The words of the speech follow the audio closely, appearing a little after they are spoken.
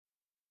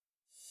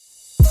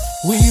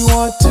We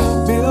want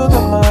to build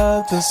a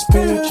mother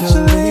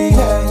spiritually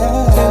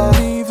and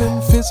even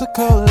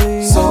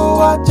physically. So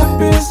watch our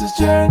business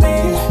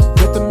journey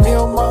with the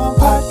Meal Mom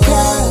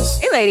Podcast.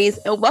 Hey, ladies,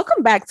 and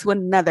welcome back to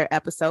another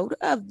episode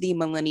of the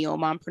Millennial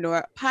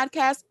Mompreneur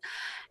Podcast.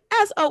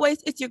 As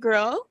always, it's your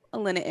girl,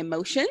 Elena in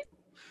Motion.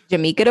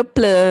 Jamika the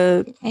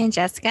plug. And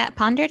Jessica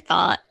Pondered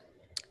Thought.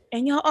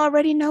 And y'all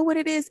already know what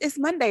it is. It's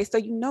Monday, so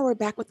you know we're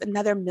back with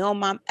another Meal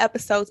Mom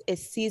episode.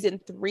 It's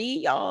season 3,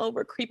 y'all.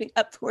 We're creeping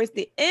up towards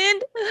the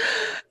end.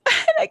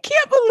 And I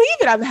can't believe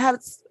it.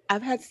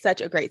 I've had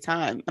such a great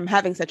time. I'm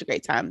having such a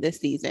great time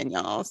this season,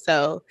 y'all.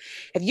 So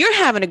if you're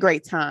having a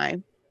great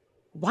time,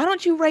 why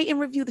don't you rate and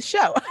review the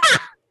show?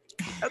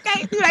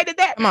 Okay, see what I did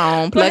there? Come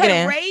on, plug it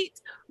in.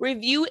 Rate,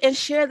 review, and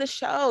share the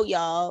show,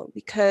 y'all,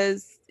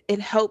 because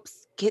it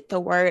helps get the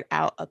word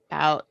out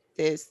about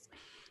this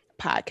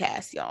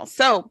podcast, y'all.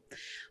 So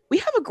we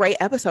have a great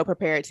episode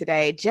prepared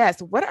today.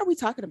 Jess, what are we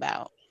talking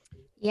about?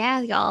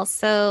 Yeah, y'all.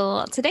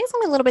 So today's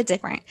going to be a little bit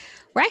different.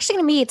 We're actually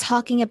going to be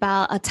talking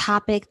about a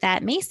topic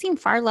that may seem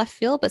far left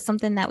field, but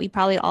something that we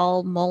probably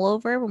all mull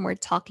over when we're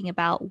talking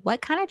about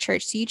what kind of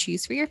church do you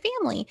choose for your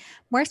family?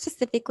 More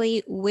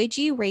specifically, would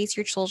you raise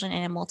your children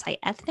in a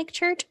multi-ethnic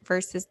church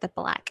versus the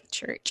Black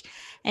church?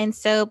 And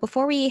so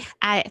before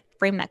I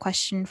frame that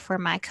question for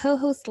my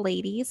co-host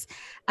ladies,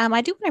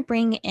 I do want to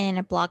bring in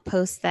a blog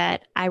post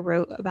that I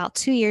wrote about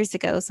 2 years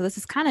ago. So this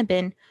has kind of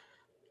been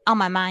on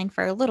my mind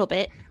for a little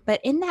bit, but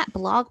in that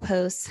blog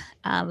post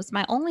was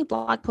my only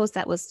blog post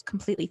that was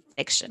completely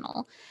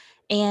fictional.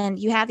 And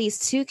you have these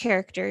two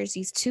characters,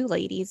 these two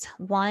ladies.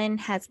 One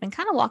has been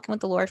kind of walking with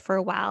the Lord for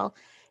a while,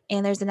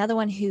 and there's another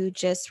one who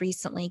just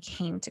recently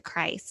came to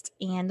Christ.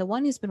 And the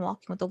one who's been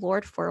walking with the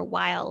Lord for a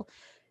while,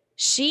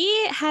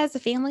 she has a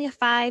family of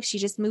 5. She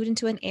just moved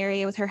into an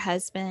area with her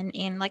husband.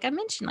 And like I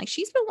mentioned, like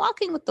she's been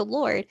walking with the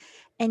Lord.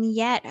 And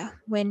yet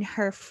when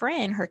her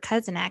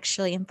cousin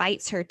actually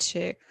invites her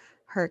to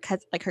her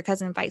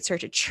cousin invites her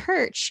to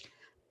church,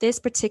 this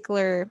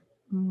particular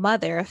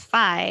mother of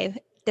 5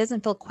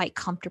 doesn't feel quite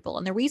comfortable.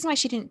 And the reason why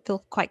she didn't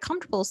feel quite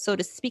comfortable, so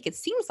to speak, it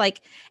seems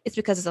like it's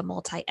because it's a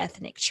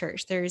multi-ethnic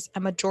church. There's a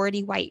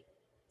majority white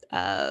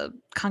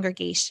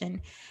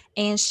congregation,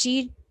 and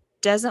she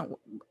doesn't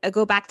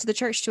go back to the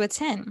church to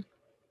attend.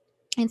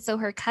 And so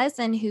her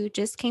cousin who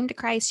just came to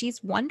Christ,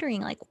 she's wondering,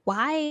 like,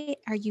 why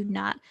are you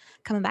not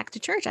coming back to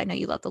church? I know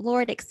you love the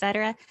Lord,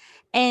 etc.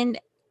 And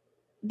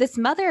this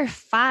mother of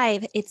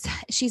 5,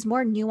 she's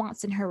more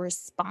nuanced in her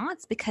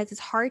response because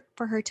it's hard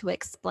for her to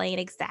explain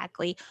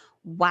exactly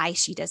why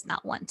she does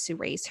not want to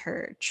raise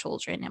her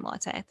children in a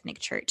multi-ethnic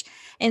church.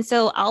 And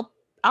so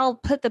I'll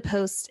put the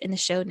post in the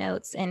show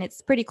notes, and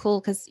it's pretty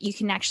cool because you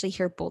can actually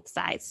hear both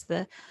sides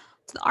to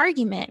the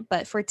argument.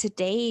 But for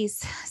today's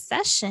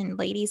session,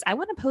 ladies, I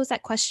want to pose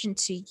that question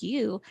to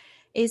you.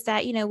 Is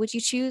that,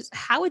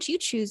 how would you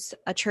choose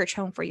a church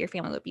home for your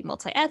family? Would it be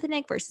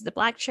multi-ethnic versus the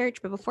Black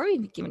church? But before we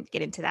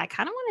get into that, I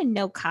kind of want to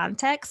know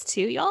context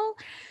too, y'all.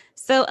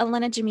 So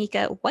Elena,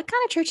 Jamika, what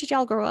kind of church did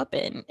y'all grow up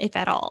in, if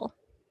at all?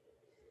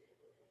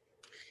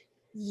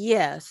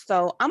 Yeah,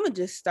 so I'm going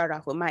to just start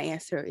off with my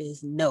answer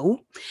is no.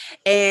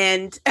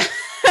 And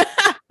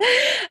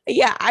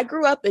yeah, I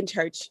grew up in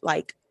church,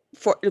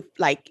 for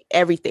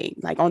everything,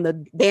 like on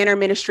the banner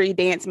ministry,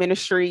 dance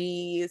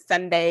ministry,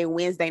 Sunday,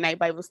 Wednesday night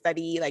Bible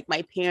study. Like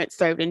my parents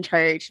served in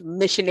church,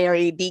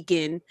 missionary,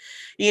 deacon,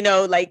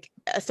 so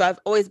I've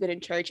always been in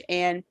church.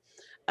 And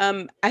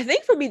I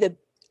think for me,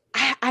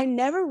 I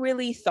never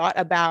really thought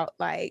about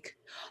like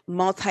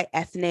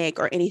multi-ethnic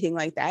or anything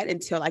like that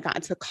until I got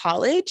into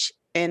college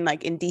and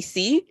like in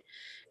DC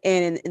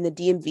and in the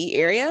DMV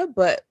area.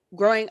 But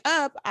growing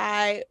up,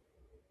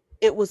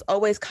 it was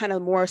always kind of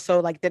more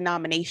so like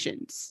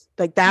denominations.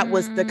 Like that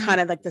was the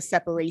kind of like the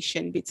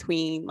separation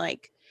between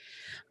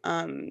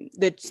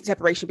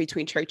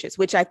churches,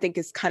 which I think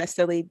is kind of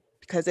silly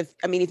because if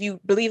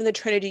you believe in the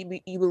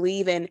Trinity, you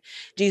believe in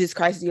Jesus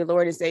Christ as your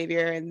Lord and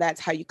Savior, and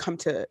that's how you come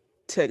to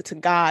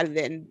God,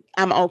 then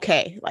I'm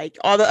okay. Like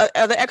all the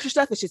other extra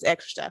stuff is just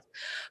extra stuff.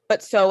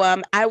 But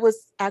so I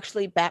was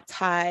actually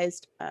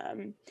baptized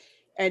and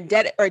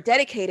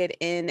dedicated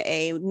in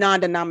a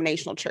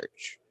non-denominational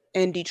church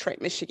in Detroit,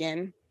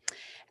 Michigan.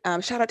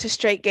 Shout out to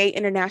Straight Gate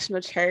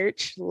International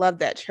Church. Love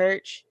that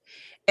church.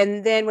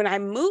 And then when I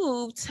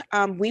moved,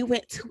 we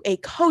went to a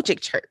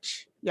Kojic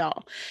church,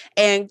 y'all.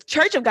 And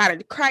Church of God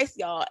in Christ,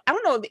 y'all. I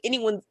don't know if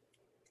anyone.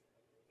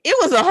 It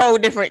was a whole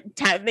different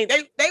type of thing.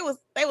 They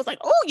was like,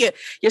 oh,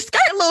 your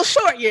skirt a little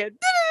short.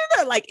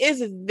 Like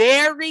it's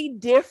very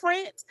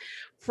different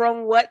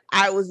from what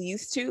I was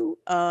used to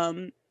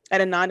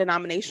at a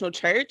non-denominational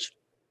church.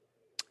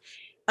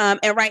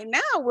 And right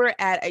now we're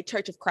at a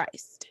Church of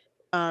Christ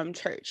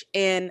church.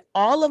 And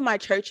all of my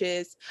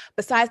churches,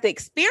 besides the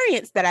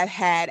experience that I've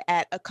had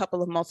at a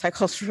couple of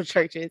multicultural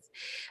churches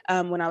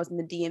when I was in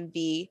the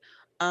DMV,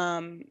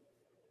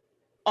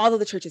 all of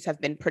the churches have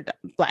been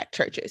Black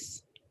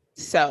churches.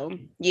 So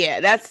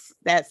yeah, that's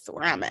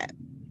where I'm at.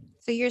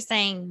 So you're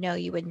saying no,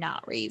 you would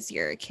not raise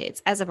your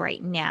kids as of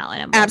right now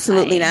in a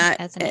Absolutely not.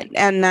 multi-ethnic.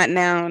 And not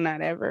now,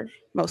 not ever.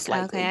 Most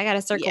likely. Okay, I got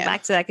to circle Yeah.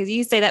 back to that because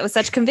you say that with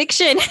such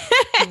conviction.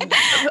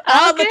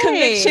 All the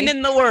conviction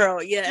in the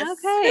world. Yes.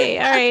 Okay.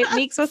 All right.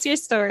 Meeks, what's your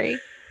story?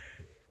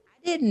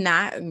 I did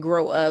not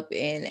grow up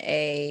in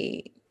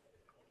a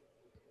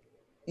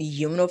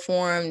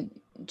uniform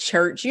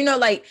church.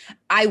 Like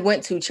I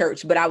went to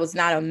church, but I was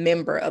not a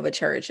member of a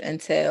church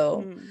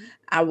until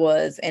I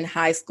was in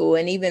high school.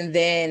 And even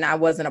then I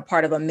wasn't a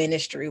part of a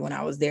ministry when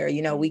I was there.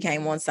 We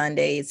came on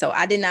Sundays. So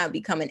I did not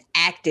become an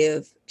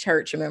active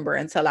church member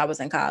until I was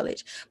in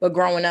college. But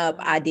growing up,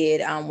 I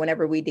did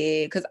whenever we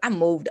did, because I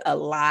moved a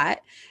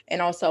lot.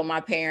 And also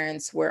my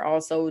parents were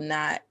also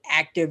not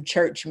active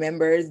church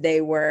members.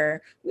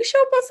 We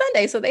show up on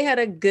Sundays. So they had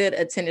a good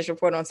attendance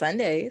report on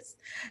Sundays.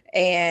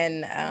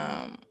 And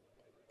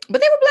but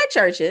they were Black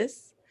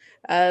churches.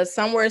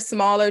 Some were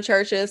smaller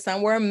churches,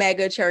 some were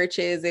mega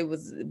churches. It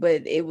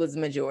was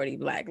majority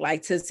Black.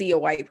 Like to see a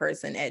white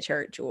person at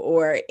church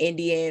or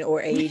Indian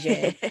or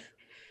Asian.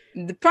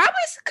 Probably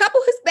a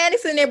couple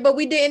Hispanics in there, but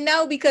we didn't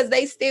know because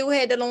they still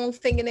had the long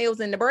fingernails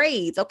and the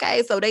braids.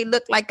 Okay, so they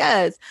looked like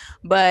us.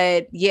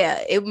 But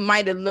yeah, it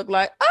might have looked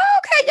like, oh,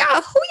 okay,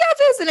 y'all, who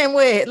y'all visiting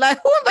with? Like,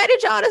 who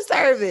invited y'all to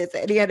service?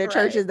 Any other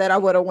churches that I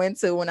would have went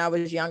to when I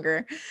was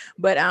younger.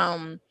 But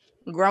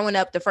growing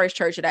up, the first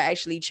church that I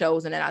actually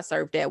chose and that I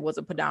served at was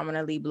a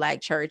predominantly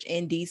Black church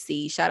in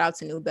DC. Shout out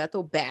to New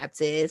Bethel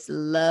Baptist.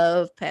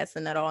 Love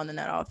Pastor Nuttall and the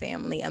Nuttall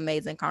family.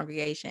 Amazing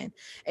congregation.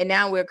 And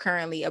now we're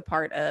currently a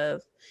part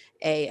of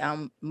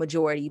a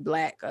majority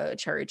Black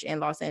church in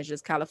Los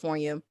Angeles,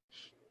 California.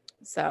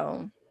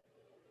 So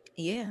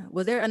yeah.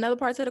 Was there another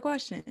part to the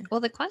question? Well,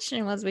 the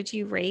question was, would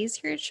you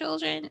raise your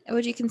children?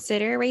 Would you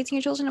consider raising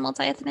your children in a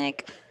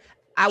multi-ethnic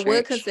I church?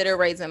 would consider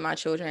raising my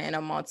children in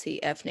a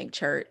multi-ethnic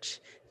church.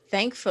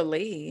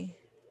 Thankfully,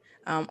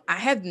 I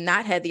have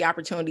not had the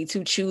opportunity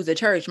to choose a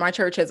church. My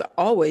church has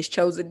always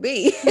chosen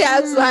me.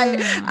 It's like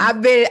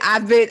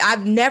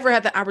I've never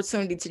had the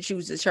opportunity to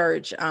choose a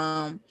church.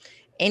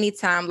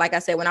 Anytime, like I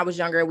said, when I was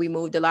younger, we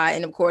moved a lot.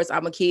 And of course,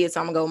 I'm a kid, so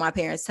I'm gonna go where my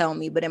parents tell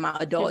me. But in my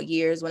adult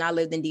years, when I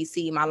lived in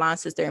DC, my line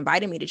sister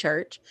invited me to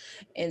church.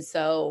 And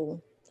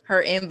so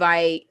her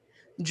invite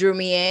drew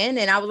me in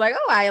and I was like,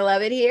 oh, I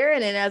love it here.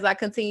 And then as I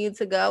continued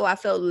to go, I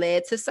felt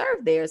led to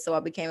serve there. So I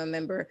became a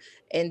member.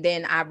 And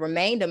then I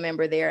remained a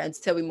member there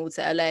until we moved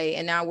to LA.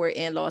 And now we're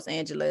in Los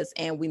Angeles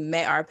and we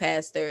met our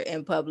pastor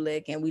in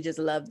public and we just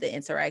loved the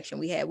interaction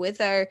we had with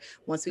her.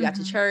 Once we got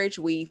to church,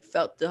 we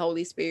felt the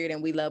Holy Spirit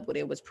and we loved what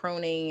it was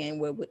pruning and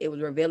what it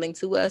was revealing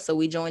to us. So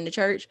we joined the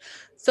church.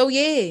 So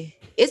yeah,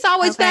 it's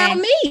always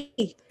found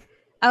me.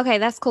 Okay,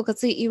 that's cool.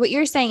 Because what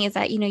you're saying is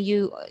that,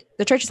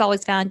 the church has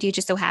always found you.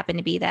 Just so happen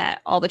to be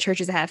that all the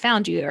churches that have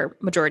found you are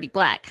majority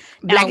Black.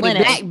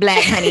 Blackity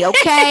black, honey.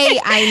 Okay.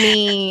 I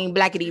mean,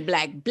 blackity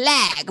black.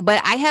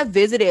 But I have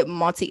visited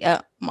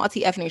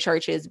multi-ethnic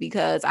churches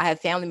because I have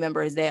family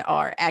members that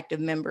are active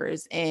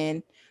members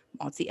in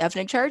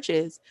multi-ethnic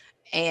churches.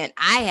 And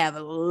I have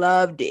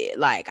loved it.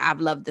 Like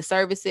I've loved the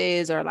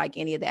services or like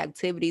any of the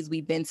activities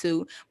we've been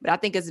to. But I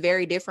think it's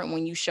very different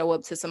when you show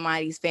up to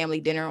somebody's family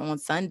dinner on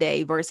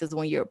Sunday versus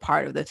when you're a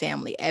part of the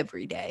family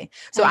every day.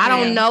 So I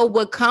don't know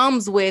what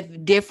comes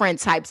with different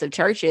types of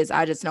churches.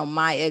 I just know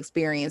my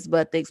experience,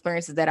 but the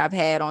experiences that I've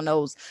had on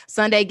those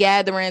Sunday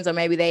gatherings, or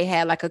maybe they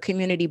had like a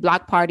community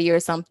block party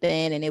or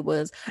something. And it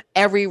was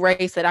every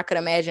race that I could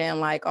imagine.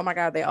 Like, oh my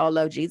God, they all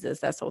love Jesus.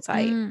 That's so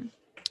tight.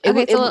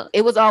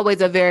 It was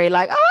always a very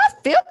like, oh,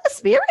 I feel the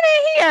spirit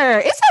in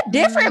here. It's a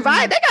different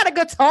vibe. They got a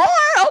guitar,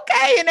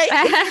 okay, and they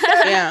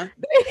I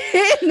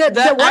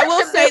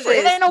will say this: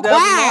 it ain't no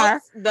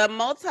choir. The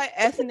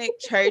multi-ethnic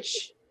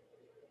church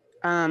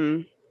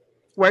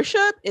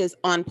worship is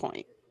on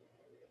point.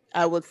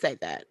 I would say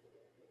that.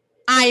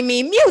 I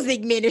mean,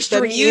 music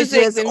ministry. The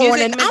music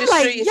ministry. I'm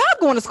like, y'all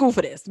going to school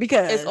for this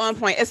because it's on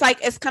point. It's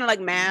kind of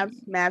like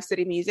Mav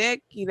City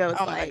Music.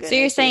 It's like. So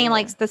you're saying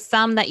like the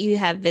some that you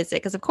have visit,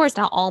 because of course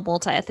not all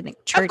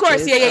multi-ethnic churches. Of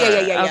course,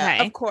 yeah.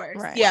 Okay. Of course,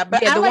 right. Yeah.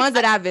 But the ones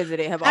that I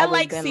visited have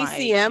always been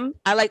CCM.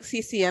 I like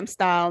CCM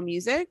style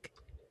music,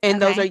 and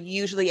those are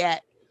usually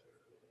at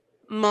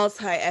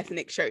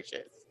multi-ethnic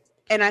churches.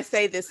 And I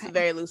say this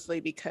very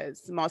loosely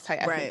because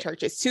multi-ethnic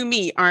churches, to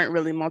me, aren't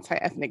really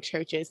multi-ethnic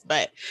churches.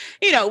 But,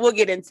 we'll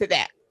get into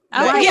that.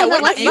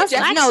 That's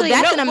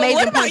an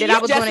amazing point that I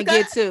was going to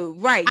get to.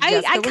 Right.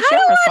 I kind of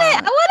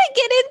want to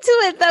get into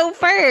it, though,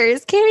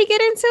 first. Can we get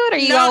into it? Or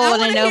you don't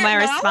want to know my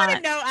response?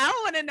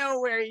 I want to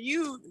know where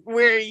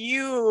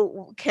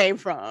you came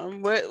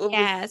from.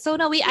 I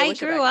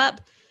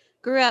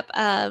grew up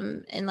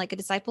in like a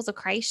Disciples of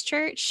Christ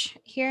church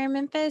here in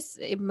Memphis,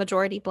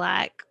 majority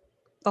Black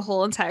the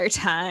whole entire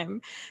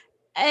time.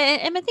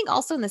 And I think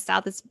also in the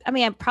South,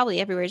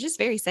 probably everywhere, it's just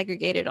very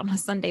segregated on a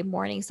Sunday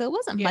morning. So it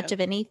wasn't much of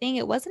anything.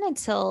 It wasn't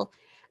until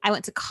I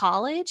went to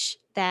college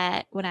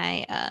that when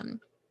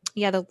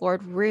the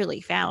Lord really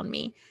found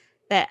me,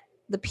 that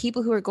the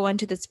people who were going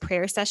to this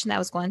prayer session that I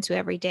was going to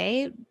every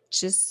day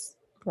just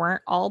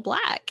weren't all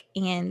Black.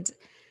 And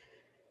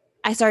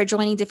I started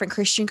joining different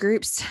Christian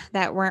groups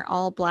that weren't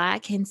all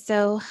Black. And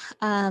so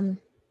when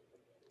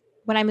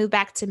I moved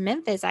back to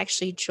Memphis, I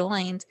actually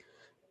joined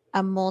a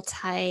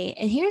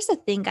and here's the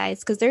thing, guys,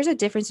 because there's a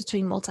difference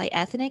between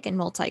multi-ethnic and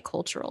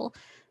multicultural.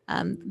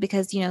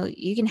 Because,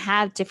 you can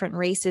have different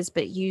races,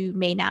 but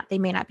they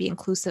may not be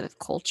inclusive of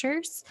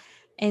cultures.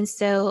 And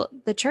so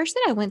the church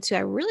that I went to,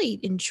 I really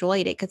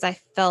enjoyed it because I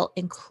felt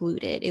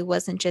included. It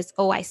wasn't just,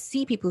 oh, I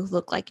see people who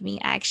look like me.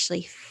 I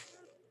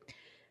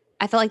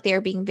felt like they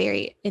were being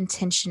very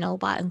intentional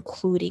about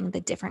including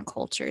the different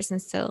cultures.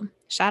 And so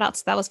shout out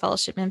to that was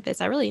Fellowship Memphis.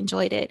 I really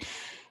enjoyed it.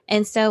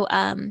 And so,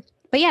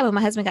 but yeah, when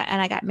my husband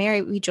and I got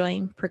married, we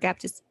joined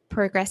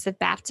Progressive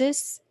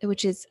Baptist,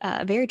 which is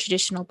a very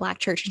traditional Black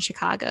church in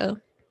Chicago.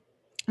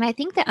 And I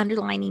think the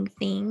underlining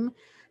theme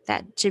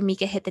that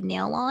Jamika hit the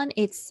nail on,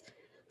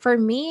 for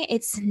me,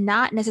 it's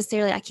not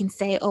necessarily I can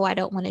say, oh, I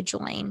don't want to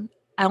join.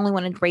 I only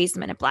want to raise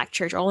them in a Black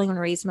church, or only want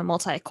to raise them in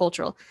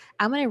multicultural.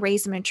 I'm going to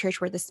raise them in a church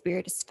where the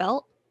Spirit is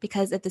felt,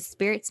 because if the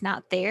Spirit's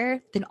not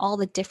there, then all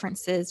the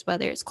differences,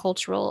 whether it's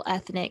cultural,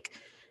 ethnic,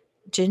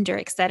 gender,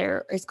 et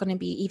cetera, is going to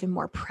be even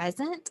more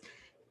present.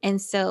 And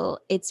so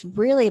it's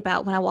really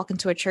about, when I walk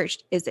into a church,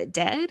 is it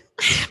dead?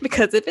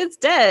 Because if it's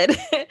dead,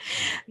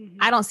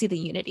 I don't see the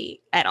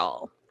unity at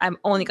all. I'm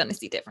only going to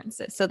see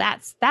differences. So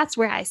that's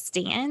where I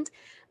stand.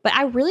 But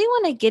I really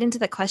want to get into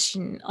the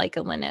question, like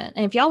Elena,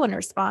 and if y'all want to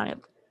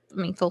respond,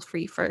 feel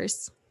free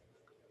first.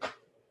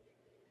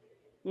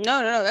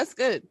 No, that's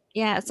good.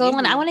 Yeah. So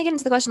Elena, I want to get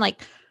into the question,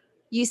 like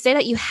you say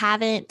that you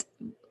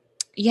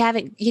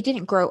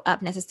didn't grow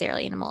up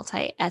necessarily in a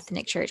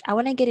multi-ethnic church. I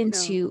want to get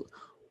into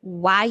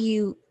why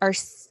you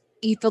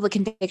feel the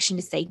conviction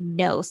to say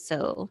no,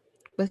 so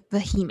with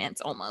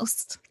vehemence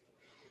almost.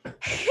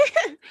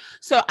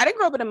 So I didn't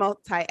grow up in a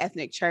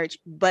multi-ethnic church,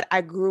 but I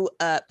grew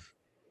up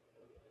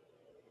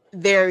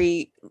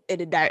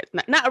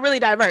not really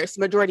diverse,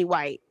 majority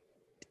white,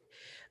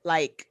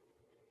 like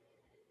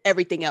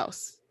everything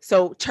else.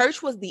 So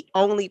church was the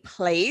only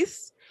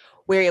place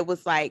where it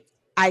was like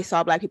I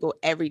saw Black people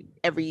every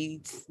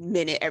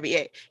minute, every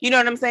day. You know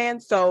what I'm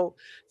saying? So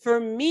for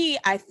me,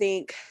 I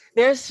think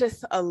there's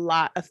just a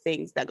lot of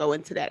things that go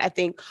into that. I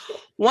think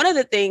one of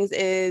the things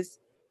is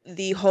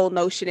the whole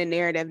notion and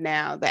narrative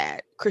now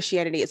that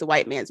Christianity is a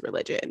white man's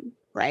religion,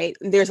 right?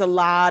 There's a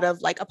lot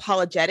of like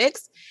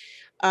apologetics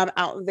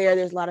out there.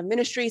 There's a lot of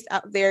ministries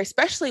out there,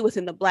 especially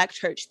within the Black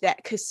church,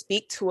 that could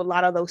speak to a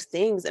lot of those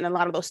things and a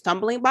lot of those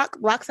stumbling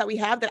blocks that we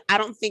have that I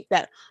don't think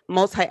that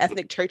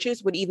multi-ethnic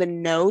churches would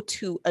even know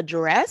to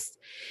address.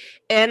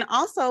 And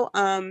also,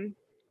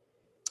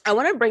 I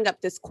want to bring up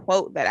this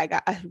quote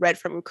that I read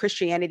from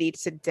Christianity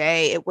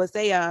Today. It was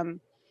a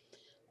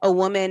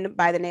woman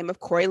by the name of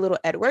Corey Little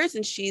Edwards,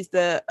 and she's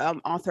the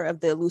author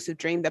of The Elusive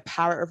Dream, The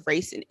Power of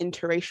Race in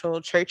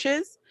Interracial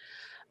Churches.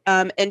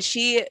 And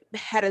she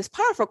had this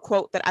powerful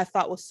quote that I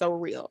thought was so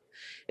real.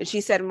 And she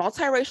said,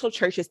 multiracial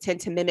churches tend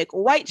to mimic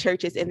white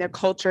churches in their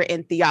culture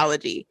and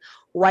theology.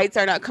 Whites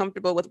are not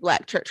comfortable with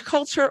Black church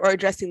culture or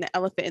addressing the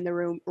elephant in the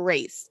room,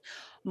 race.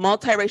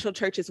 Multiracial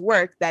churches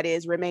work, that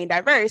is, remain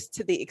diverse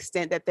to the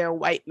extent that their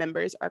white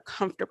members are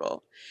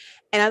comfortable.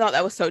 And I thought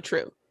that was so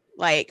true.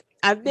 Like,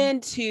 I've been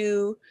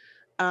to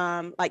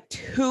like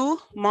 2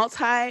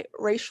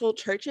 multiracial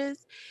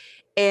churches,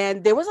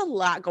 and there was a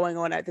lot going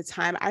on at the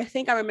time. I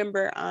think I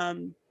remember,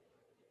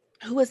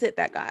 who was it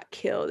that got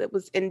killed? It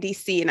was in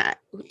DC, and I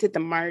did the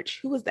march.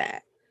 Who was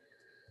that?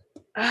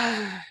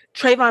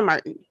 Trayvon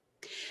Martin.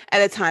 At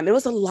the time, there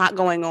was a lot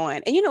going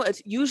on. And,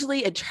 it's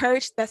usually a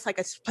church that's like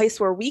a place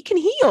where we can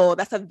heal.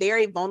 That's a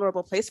very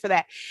vulnerable place for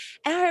that.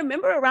 And I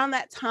remember around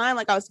that time,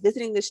 like I was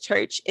visiting this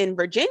church in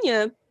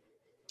Virginia,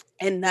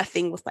 and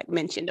nothing was like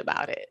mentioned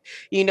about it,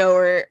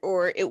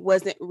 or it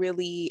wasn't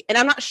really, and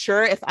I'm not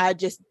sure if I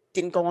just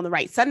didn't go on the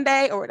right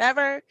Sunday or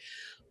whatever,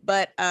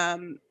 but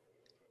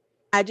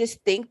I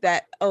just think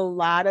that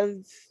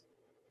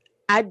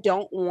I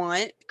don't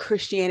want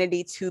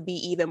Christianity to be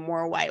even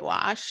more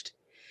whitewashed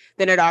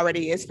than it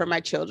already is for my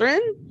children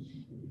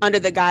under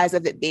the guise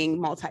of it being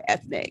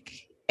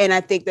multi-ethnic. And I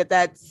think that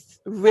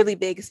that's really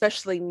big,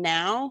 especially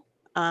now,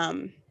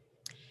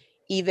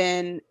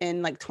 even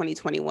in like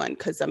 2021,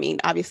 because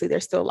obviously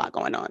there's still a lot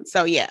going on.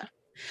 So yeah,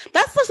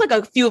 that's just like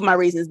a few of my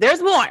reasons.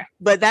 There's more,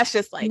 but that's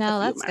just like a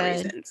few of my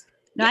reasons.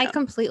 No, I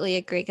completely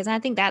agree, because I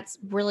think that's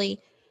really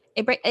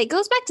it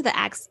goes back to the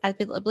Acts. I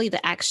believe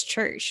the Acts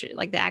church,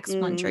 like the Acts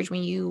 1 church,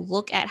 when you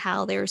look at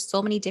how there were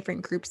so many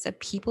different groups of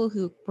people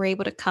who were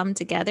able to come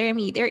together.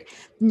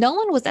 No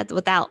one was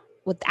without.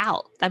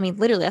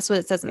 Literally, that's what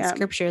it says in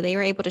scripture. They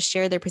were able to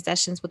share their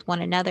possessions with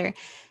one another.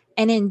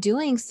 And in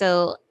doing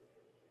so,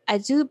 I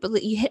do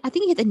believe I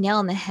think you hit the nail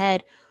on the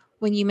head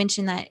when you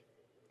mentioned that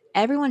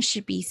everyone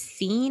should be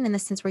seen in the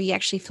sense where you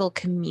actually feel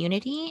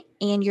community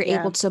and you're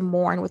able to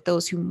mourn with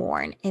those who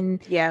mourn. And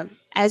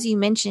as you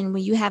mentioned,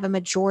 when you have a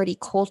majority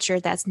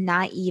culture that's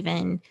not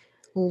even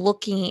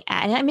looking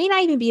at, and it may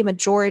not even be a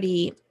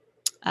majority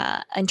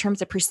in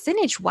terms of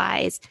percentage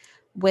wise,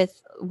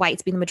 with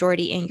whites being the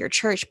majority in your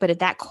church, but if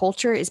that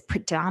culture is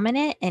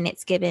predominant and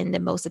it's given the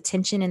most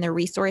attention and the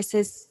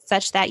resources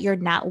such that you're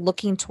not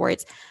looking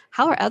towards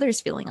how are others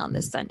feeling on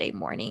this Sunday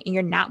morning, and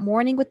you're not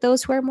mourning with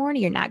those who are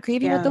mourning, you're not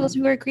grieving with those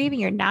who are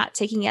grieving, you're not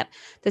taking up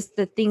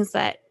the things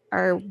that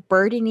are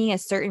burdening a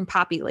certain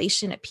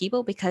population of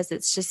people because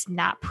it's just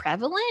not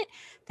prevalent,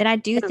 then I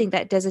do think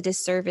that does a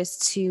disservice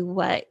to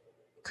what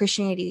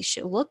Christianity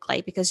should look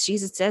like, because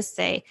Jesus does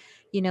say,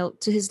 to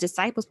his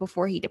disciples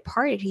before he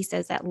departed, he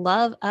says that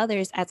love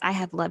others as I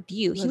have loved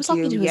you. He was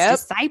talking to his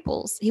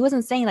disciples. He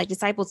wasn't saying like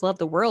disciples love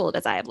the world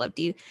as I have loved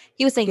you.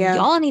 He was saying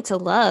y'all need to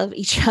love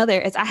each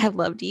other as I have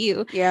loved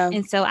you. Yeah.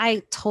 And so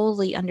I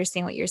totally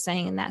understand what you're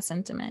saying in that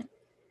sentiment.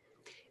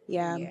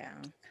 Yeah.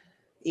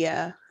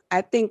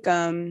 I think,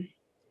 I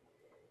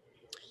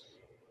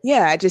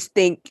just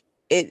think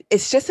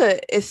it's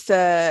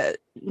a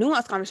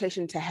nuanced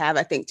conversation to have,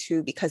 I think,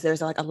 too, because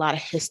there's like a lot of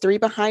history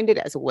behind it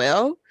as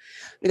well.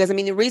 Because I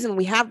mean, the reason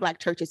we have Black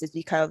churches is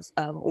because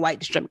of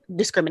white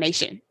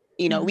discrimination.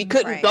 We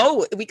couldn't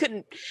go, we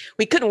couldn't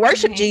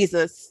worship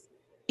Jesus.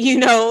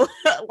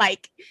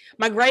 Like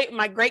my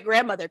great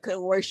grandmother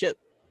couldn't worship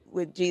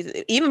with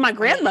Jesus. Even my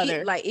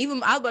grandmother, I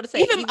was about to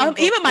say,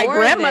 even my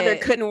grandmother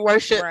couldn't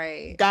worship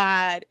right.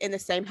 God in the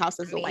same house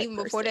as the white even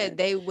person. Before that,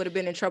 they would have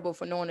been in trouble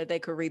for knowing that they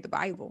could read the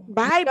Bible.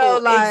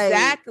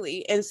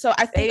 Exactly. And so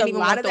I think they didn't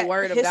even want the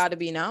word of God to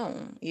be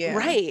known. Yeah,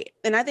 right.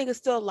 And I think it's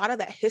still a lot of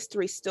that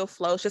history still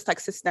flows, just like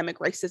systemic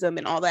racism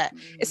and all that.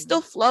 It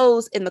still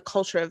flows in the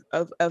culture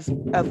of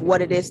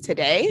what it is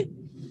today.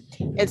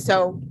 And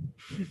so,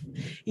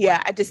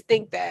 I just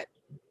think that,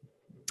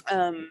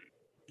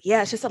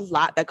 it's just a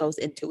lot that goes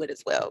into it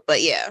as well.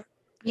 But yeah,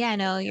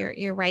 no,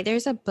 you're right.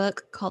 There's a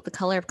book called The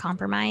Color of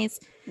Compromise.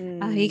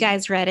 You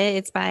guys read it?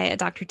 It's by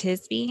Dr.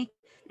 Tisby,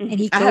 and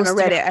he goes I haven't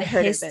read it. I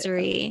heard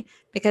history of it.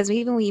 Because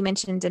even when you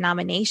mentioned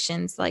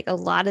denominations, like a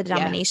lot of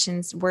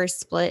denominations were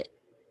split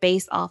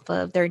based off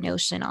of their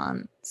notion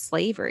on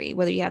slavery,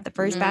 whether you have the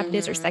First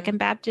Baptist or Second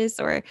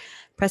Baptist or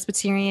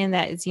Presbyterian,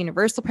 that is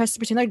Universal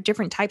Presbyterian. There are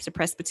different types of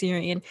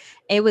Presbyterian.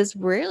 It was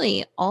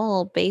really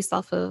all based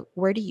off of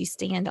where do you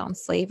stand on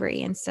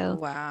slavery. And so,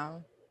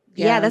 wow.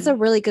 Yeah, that's a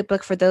really good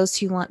book for those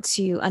who want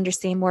to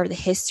understand more of the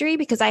history,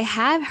 because I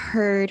have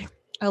heard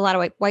a lot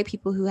of white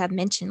people who have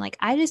mentioned, like,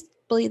 I just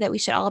believe that we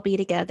should all be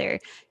together.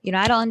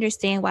 I don't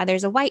understand why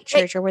there's a white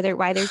church or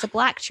why there's a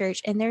Black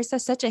church. And there's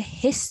such a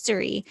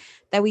history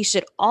that we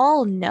should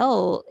all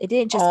know. It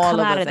didn't just come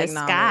out of the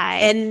sky.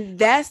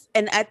 And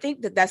I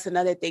think that's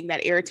another thing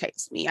that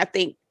irritates me. I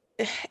think,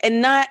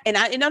 and I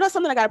that's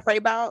something I got to pray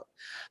about,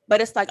 but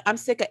it's like, I'm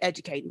sick of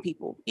educating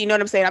people. You know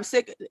what I'm saying?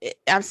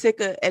 I'm sick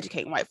of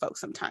educating white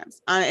folks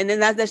sometimes. And then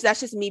that's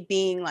just me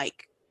being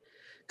like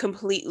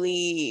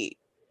completely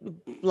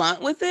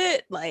blunt with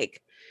it.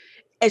 Like,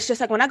 it's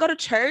just like when I go to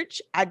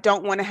church, I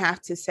don't want to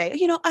have to say,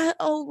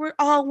 we're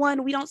all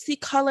one. We don't see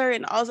color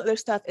and all this other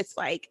stuff. It's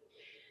like,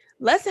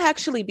 let's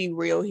actually be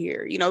real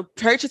here.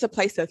 Church is a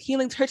place of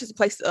healing. Church is a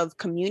place of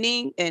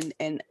communing and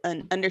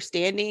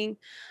understanding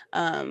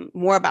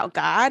more about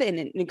God and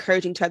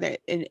encouraging each other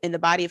in the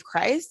body of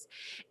Christ.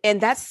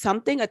 And that's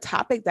a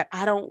topic that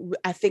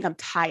I think I'm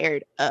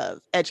tired of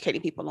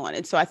educating people on.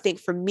 And so I think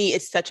for me,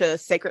 it's such a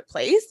sacred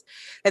place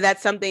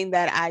that's something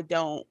that I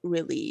don't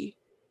really,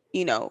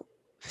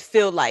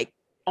 feel like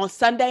on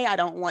Sunday, I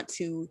don't want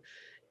to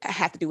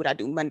have to do what I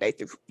do Monday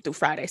through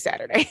Friday,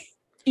 Saturday.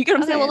 You get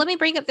what I'm saying? Well, let me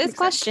bring up this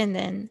question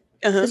then.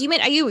 Because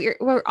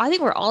I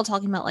think we're all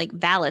talking about like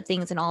valid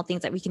things and all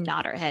things that we can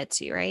nod our head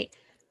to, right?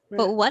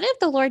 But what if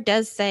the Lord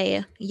does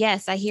say,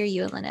 yes, I hear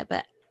you, Elena,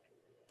 but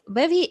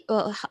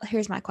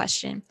here's my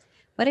question.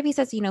 What if he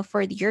says,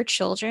 for your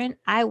children,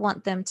 I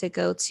want them to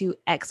go to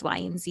X, Y,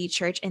 and Z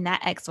church, and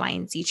that X, Y,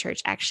 and Z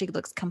church actually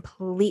looks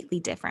completely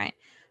different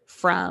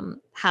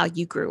from how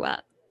you grew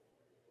up?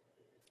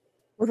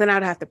 Well, then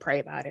I'd have to pray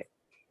about it.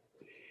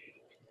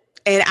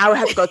 And I would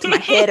have to go to my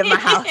head of my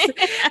house.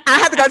 I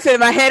have to go to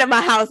my head of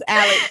my house,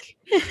 Alec.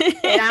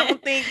 And I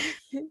don't think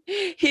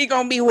he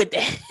gonna be with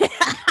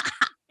that.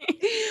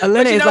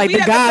 Elena is like, the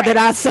God that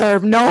I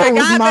serve knows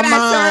my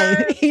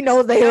mind. He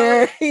knows the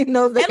hair. He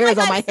knows the hairs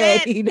on my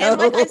head. He knows.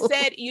 And like I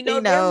said,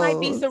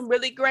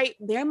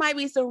 there might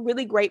be some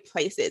really great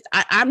places.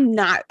 I'm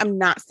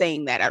not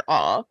saying that at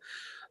all.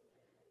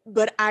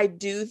 But I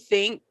do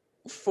think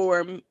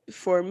for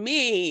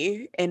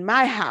me in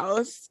my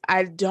house,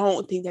 I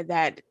don't think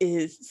that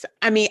is,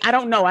 I mean, I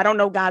don't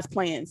know God's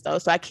plans though,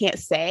 so I can't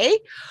say,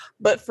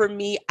 but for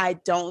me, I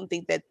don't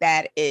think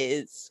that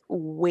is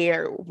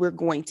where we're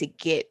going to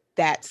get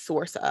that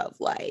source of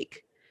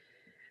like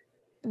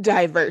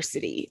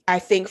diversity. I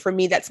think for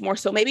me, that's more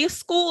so maybe a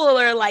school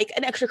or like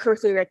an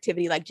extracurricular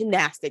activity like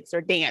gymnastics or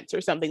dance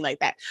or something like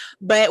that.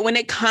 But when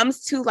it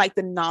comes to like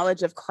the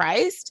knowledge of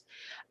Christ,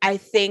 I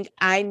think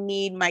I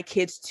need my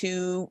kids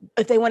to,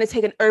 if they want to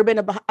take an urban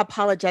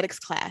apologetics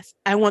class,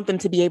 I want them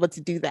to be able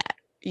to do that,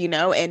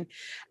 and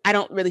I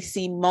don't really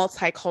see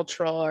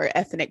multicultural or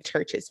ethnic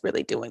churches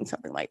really doing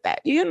something like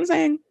that. You know what I'm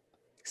saying?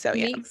 So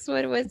yeah. Meeks,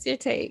 what's your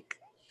take?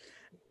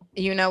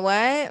 You know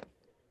what?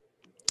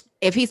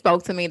 If he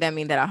spoke to me, that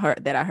means that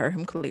I heard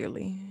him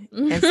clearly.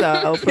 And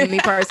so for me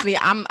personally,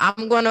 I'm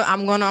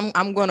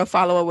gonna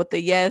follow up with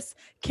the yes.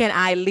 Can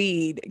I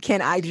lead?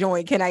 Can I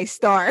join? Can I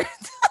start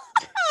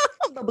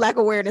the Black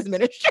Awareness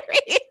Ministry?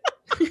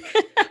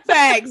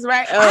 Facts,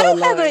 right? I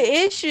don't have an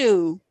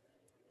issue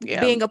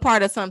being a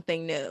part of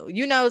something new.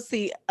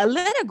 See,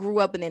 Elena grew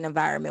up in an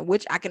environment,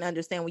 which I can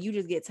understand when you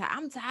just get tired.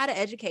 I'm tired of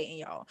educating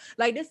y'all.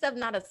 Like, this stuff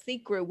not a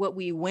secret what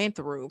we went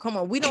through. Come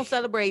on, we don't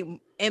celebrate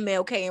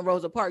MLK and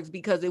Rosa Parks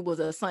because it was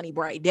a sunny,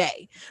 bright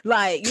day.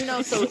 Like,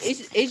 so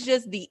it's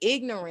just the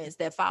ignorance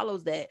that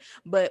follows that.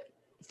 But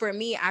for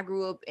me, I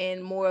grew up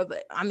in more of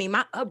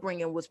my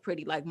upbringing was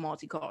pretty like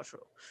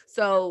multicultural.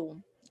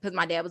 So because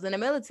my dad was in the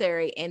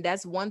military, and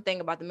that's one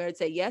thing about the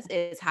military. Yes,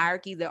 it's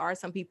hierarchy. There are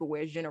some people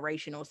where it's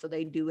generational, so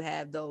they do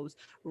have those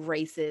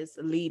racist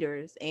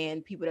leaders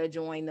and people that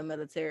join the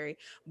military.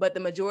 But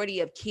the majority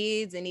of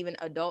kids and even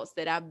adults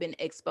that I've been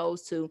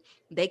exposed to,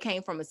 they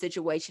came from a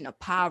situation of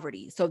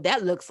poverty. So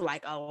that looks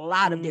like a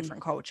lot of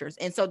different cultures.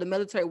 And so the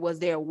military was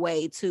their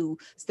way to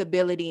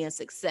stability and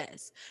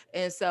success.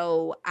 And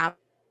so I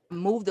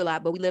moved a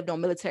lot, but we lived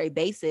on military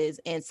bases,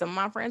 and some of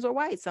my friends were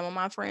white, some of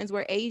my friends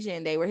were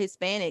Asian, they were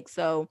Hispanic.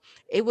 So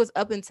it was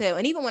up until,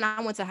 and even when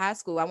I went to high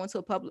school, I went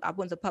to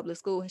public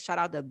school. Shout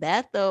out to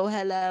Bethel.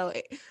 Hello.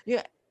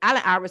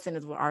 Allen Iverson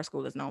is what our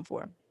school is known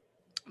for.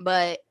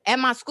 But at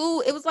my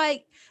school, it was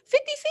like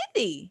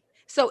 50-50.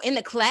 So in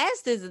the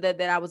classes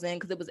that I was in,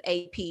 because it was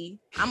AP,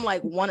 I'm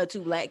like one or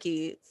two Black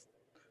kids.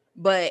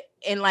 But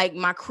in like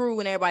my crew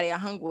and everybody I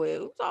hung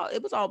with,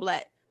 it was all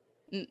Black.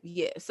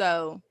 Yeah.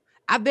 So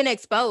I've been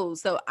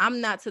exposed. So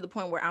I'm not to the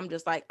point where I'm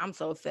just like, I'm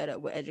so fed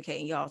up with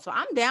educating y'all. So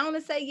I'm down to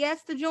say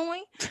yes to join,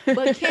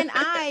 but can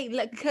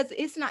I, because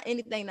it's not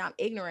anything that I'm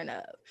ignorant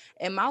of.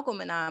 And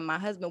Malcolm and I, my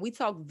husband, we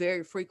talk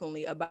very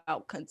frequently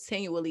about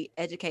continually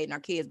educating our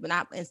kids, but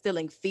not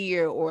instilling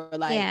fear or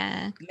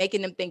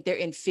making them think they're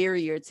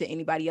inferior to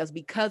anybody else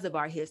because of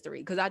our history.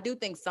 Because I do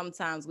think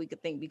sometimes we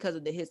could think because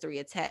of the history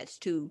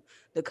attached to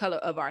the color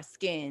of our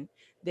skin,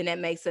 then that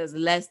makes us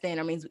less than,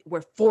 or means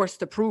we're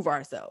forced to prove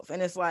ourselves.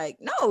 And it's like,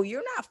 no,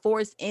 you're not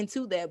forced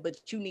into that, but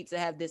you need to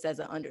have this as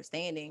an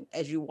understanding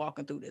as you're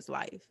walking through this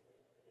life.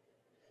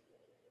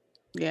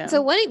 Yeah.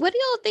 So what do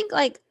y'all think,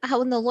 like,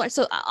 how in the Lord,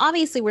 so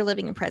obviously we're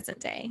living in present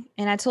day,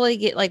 and I totally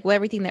get like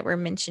everything that we're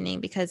mentioning,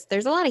 because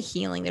there's a lot of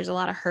healing, there's a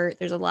lot of hurt,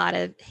 there's a lot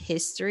of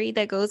history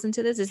that goes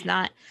into this. It's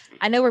not,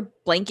 I know we're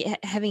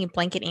having a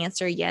blanket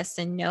answer, yes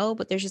and no,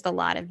 but there's just a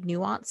lot of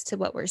nuance to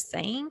what we're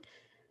saying.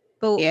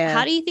 But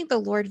how do you think the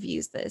Lord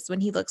views this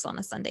when he looks on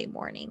a Sunday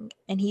morning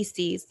and he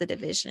sees the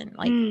division?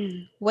 Like,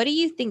 what do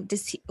you think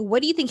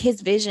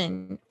his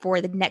vision for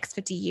the next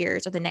 50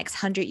 years or the next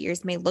 100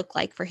 years may look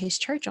like for his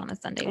church on a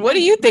Sunday morning? What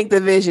do you think the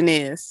vision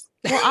is?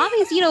 Well,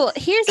 obviously,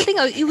 here's the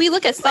thing. We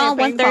look at Psalm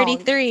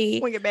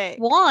 133,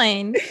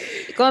 1,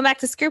 going back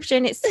to scripture,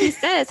 and he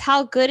says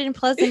how good and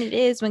pleasant it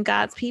is when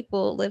God's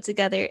people live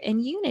together in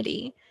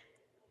unity.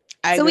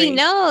 So we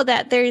know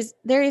that there is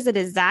a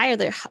desire,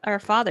 that our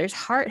Father's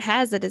heart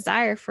has a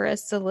desire for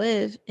us to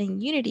live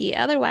in unity.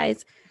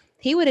 Otherwise,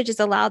 he would have just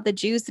allowed the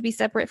Jews to be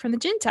separate from the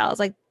Gentiles.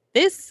 Like,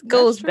 this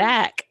goes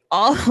back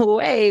all the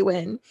way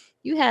when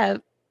you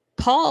have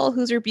Paul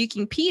who's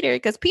rebuking Peter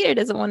because Peter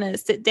doesn't want to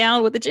sit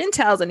down with the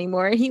Gentiles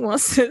anymore. He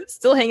wants to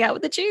still hang out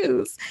with the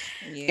Jews.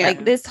 Yeah.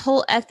 Like, this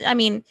whole, I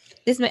think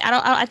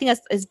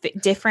that's is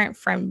different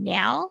from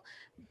now,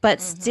 but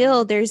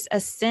still there's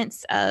a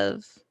sense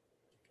of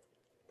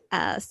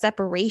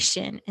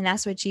separation, and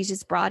that's what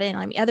Jesus brought in.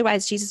 I mean,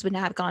 otherwise Jesus would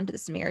not have gone to the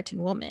Samaritan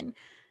woman,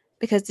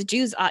 because the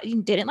Jews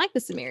didn't like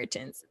the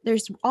Samaritans.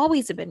 There's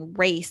always been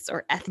race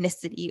or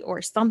ethnicity or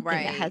something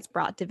that has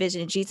brought division,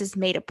 and Jesus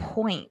made a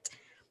point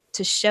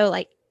to show,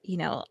 like,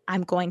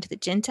 I'm going to the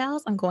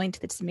Gentiles, I'm going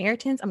to the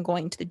Samaritans, I'm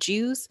going to the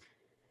Jews.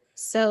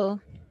 So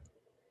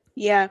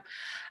yeah,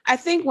 I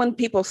think when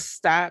people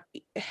stop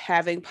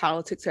having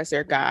politics as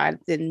their God,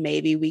 then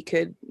maybe we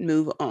could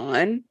move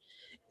on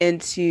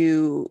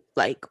into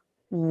like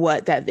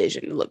what that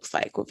vision looks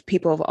like, with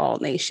people of all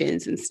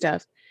nations and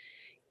stuff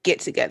get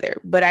together.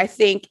 But I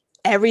think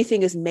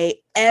everything has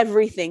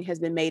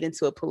been made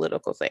into a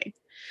political thing.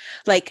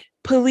 Like,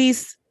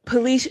 police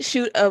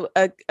shoot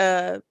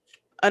an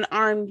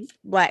unarmed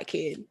Black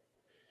kid.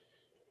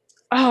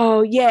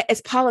 Oh yeah,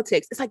 it's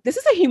politics. It's like, this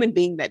is a human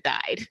being that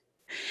died,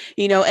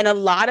 and a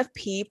lot of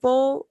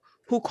people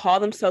who call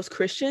themselves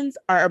Christians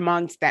are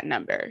amongst that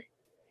number.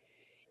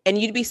 And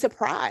you'd be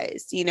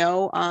surprised,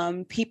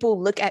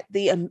 people look at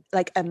the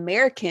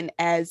American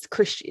as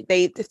Christian.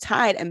 They've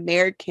tied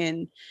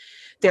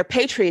their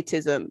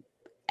patriotism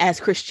as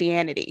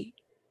Christianity.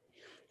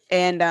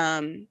 And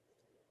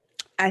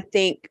I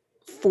think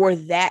for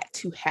that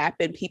to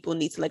happen, people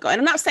need to let go.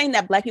 And I'm not saying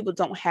that Black people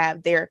don't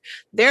have their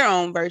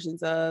own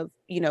versions of,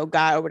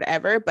 God or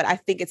whatever, but I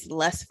think it's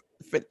less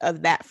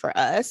of that for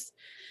us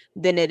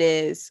than it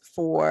is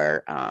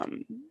for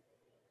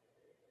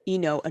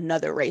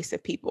another race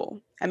of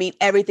people. I mean,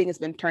 everything has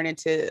been turned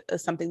into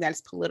something that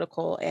is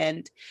political.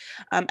 And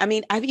I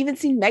mean, I've even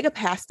seen mega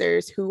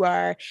pastors who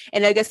are,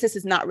 and I guess this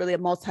is not really a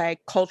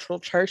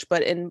multicultural church,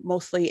 but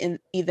mostly in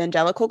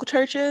evangelical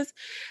churches,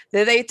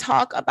 that they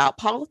talk about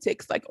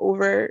politics like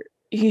over,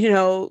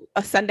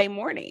 a Sunday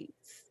morning,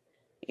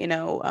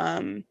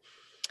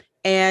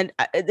 and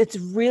it's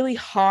really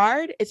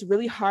hard. It's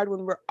really hard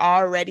when we're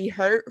already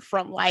hurt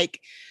from like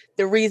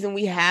the reason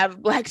we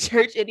have Black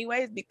church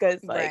anyways,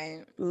 because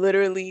like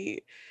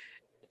literally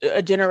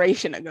a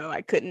generation ago,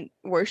 I couldn't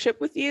worship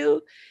with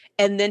you.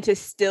 And then to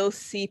still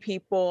see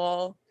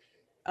people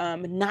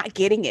not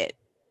getting it.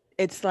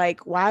 It's like,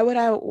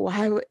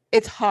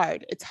 it's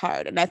hard. It's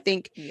hard. And I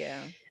think,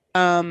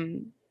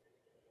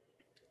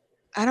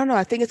 I don't know.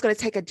 I think it's going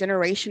to take a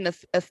generation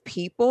of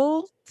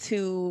people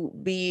to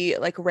be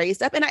like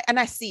raised up. And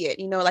I see it,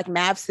 like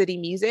Mav City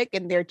Music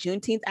and their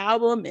Juneteenth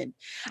album. And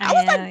I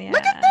was like,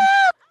 look at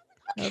that.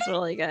 That's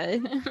really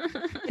good.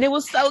 And it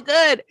was so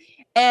good.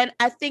 And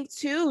I think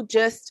too,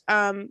 just,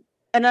 and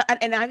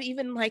I've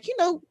even like,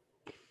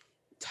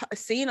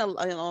 seen a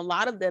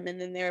lot of them and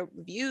then their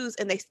reviews,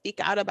 and they speak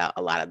out about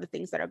a lot of the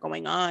things that are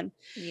going on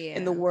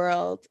in the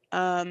world.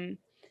 And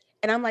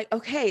I'm like,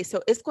 okay,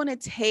 so it's going to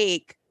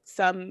take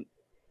some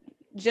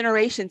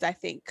generations, I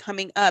think,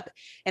 coming up.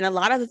 And a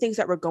lot of the things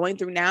that we're going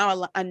through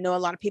now, I know a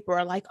lot of people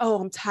are like, oh,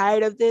 I'm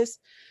tired of this.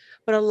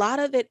 But a lot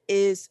of it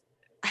is,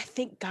 I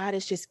think God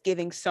is just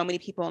giving so many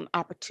people an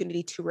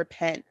opportunity to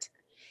repent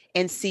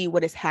and see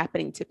what is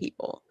happening to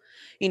people.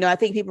 I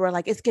think people are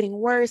like, it's getting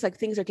worse, like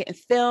things are getting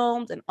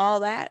filmed and all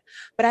that.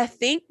 But I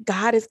think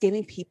God is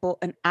giving people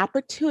an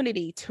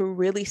opportunity to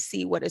really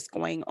see what is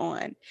going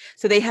on.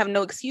 So they have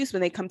no excuse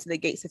when they come to the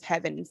gates of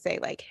heaven and say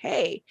like,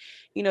 hey,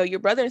 your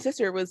brother and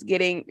sister was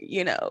getting,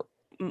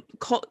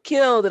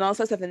 killed and all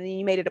sorts of stuff. And then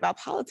you made it about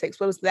politics.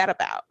 What was that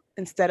about?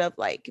 Instead of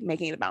like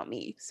making it about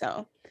me.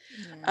 So,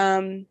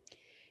 I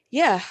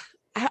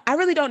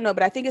really don't know,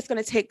 but I think it's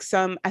going to take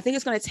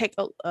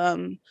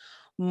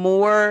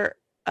more,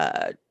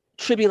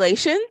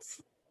 tribulations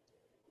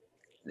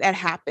that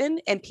happen,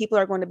 and people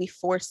are going to be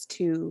forced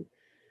to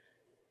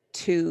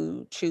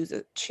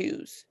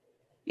choose.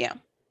 Yeah.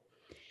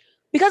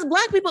 Because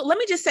Black people, let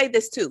me just say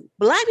this too.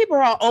 Black people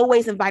are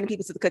always inviting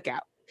people to the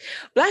cookout.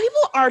 Black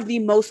people are the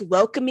most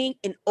welcoming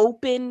and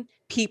open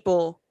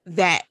people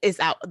that's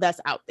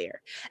out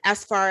there.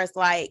 As far as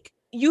like,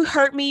 you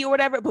hurt me or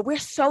whatever, but we're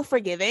so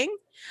forgiving.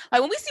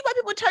 Like when we see white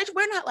people in church,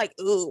 we're not like,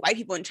 ooh, white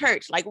people in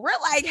church. Like we're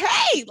like,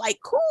 hey, like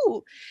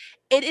cool.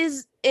 It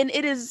is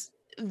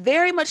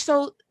very much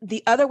so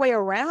the other way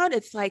around.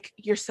 It's like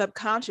your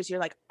subconscious. You're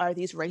like, are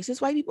these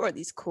racist white people or are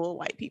these cool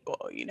white people?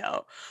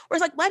 Whereas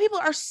like Black people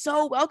are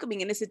so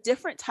welcoming, and it's a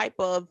different type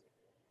of.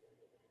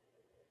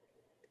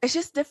 It's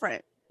just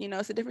different.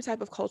 It's a different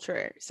type of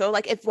culture. So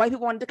like if white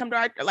people wanted to come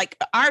to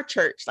our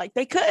church, like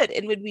they could,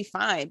 and it would be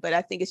fine. But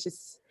I think it's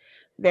just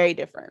very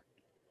different.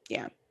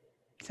 Yeah.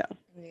 So.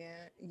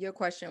 Yeah. Your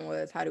question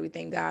was, how do we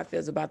think God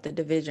feels about the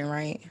division,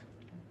 right?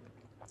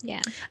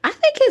 Yeah. I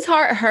think his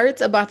heart hurts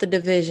about the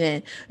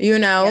division,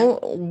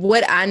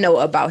 what I know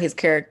about his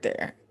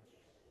character.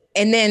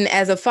 And then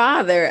as a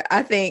father,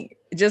 I think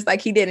just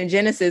like he did in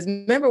Genesis,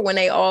 remember when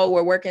they all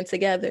were working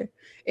together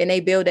and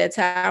they built that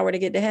tower to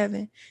get to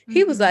heaven? Mm-hmm.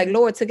 He was like,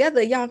 Lord,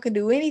 together y'all can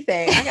do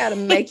anything. I got to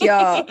make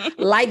y'all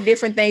like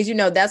different things.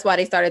 That's why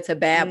they started to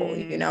babble,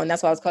 and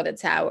that's why it's called the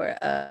Tower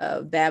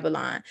of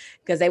Babylon,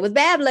 because they was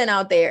babbling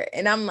out there.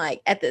 And I'm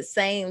like, at the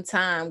same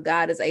time,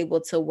 God is able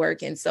to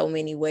work in so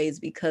many ways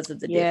because of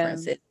the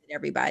differences that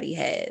everybody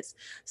has.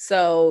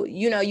 So,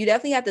 you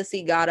definitely have to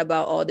see God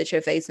about all that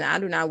you're facing. I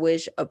do not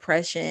wish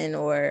oppression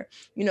or,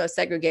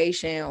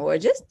 segregation or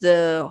just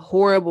the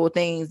horrible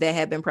things that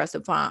have been pressed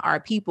upon our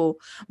people.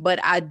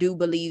 But I do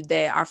believe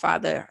that our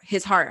Father,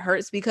 his heart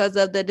hurts because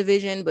of the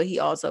division, but he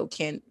also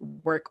can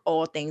work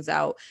all things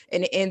out.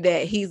 And in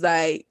that he's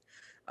like,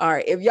 all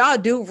right, if y'all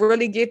do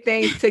really get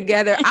things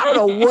together, I don't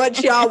know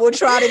what y'all will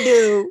try to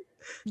do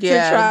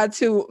to try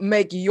to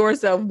make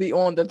yourself be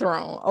on the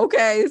throne.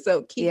 Okay,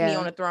 so keep me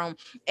on the throne.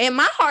 And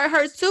my heart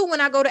hurts too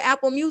when I go to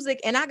Apple Music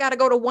and I gotta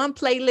go to one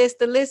playlist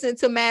to listen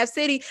to Mav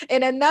City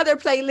and another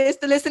playlist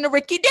to listen to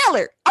Ricky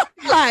Dillard. I'm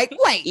like,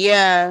 wait,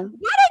 why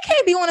they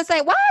can't be on the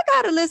same? Why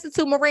I gotta listen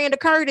to Miranda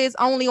Curtis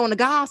only on the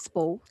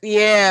gospel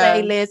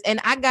playlist,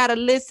 and I gotta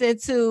listen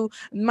to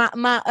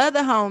my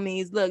other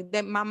homies? Look,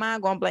 that my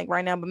mind going blank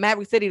right now, but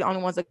Maverick City the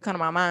only ones that come to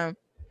my mind.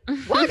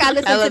 Why I gotta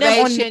listen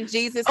Elevation, to them on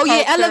Jesus? Oh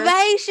culture. yeah,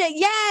 Elevation.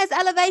 Yes,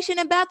 Elevation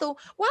and Bethel.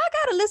 Why I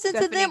gotta listen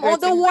to them on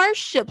the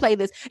worship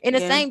playlist? And the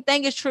same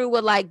thing is true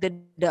with like the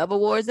Dove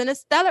Awards and the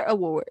Stellar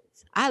Awards.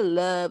 I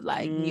love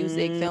like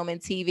music, film,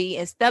 and TV,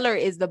 and Stellar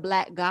is the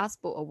Black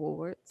Gospel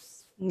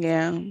Awards.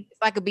 Yeah,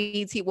 it's like a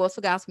BET Awards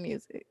for gospel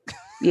music.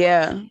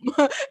 Yeah.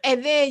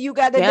 And then you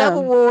got the Dove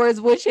Awards,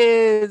 which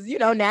is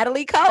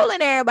Natalie Cole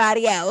and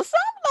everybody else. So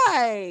I'm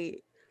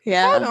like,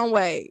 hold on,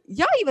 wait.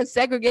 Y'all even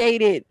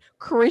segregated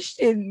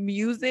Christian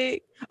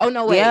music Oh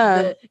no, wait.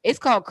 Yeah. It's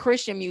called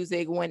Christian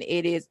music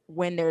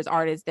when there's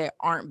artists that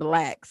aren't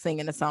black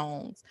singing the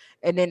songs,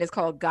 and then it's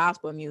called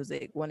gospel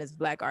music when it's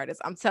black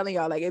artists. I'm telling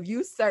y'all, like if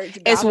you search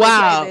It's gospel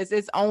wild. playlist,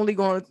 it's only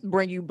going to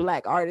bring you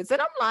black artists,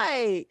 and I'm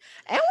like,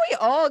 and we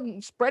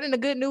all spreading the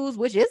good news,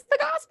 which is the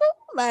gospel.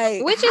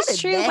 Like, which how is did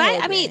true. that Why? I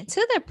happen? mean,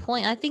 to their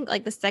point, I think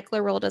like the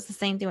secular world does the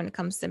same thing when it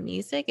comes to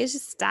music. It's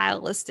just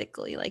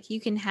stylistically, like you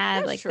can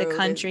have That's like the true.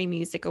 country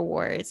music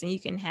awards and you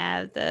can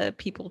have the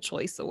people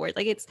choice award.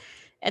 Like it's,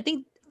 I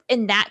think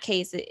in that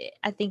case,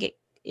 I think it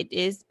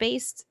is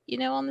based, you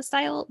know, on the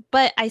style.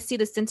 But I see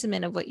the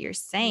sentiment of what you're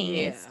saying.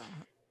 Yeah. It's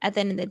at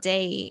the end of the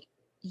day,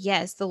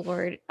 yes, the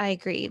Lord. I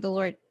agree. The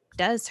Lord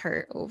does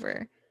hurt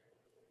over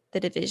the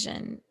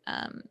division.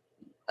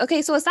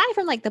 Okay, so aside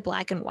from like the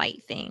black and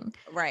white thing,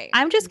 Right.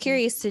 I'm just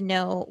curious to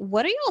know,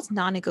 what are y'all's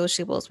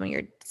non-negotiables when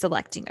you're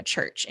selecting a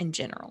church in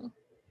general?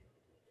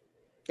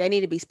 They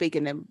need to be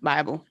speaking the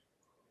Bible.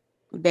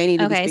 They need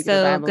to be Okay, speaking the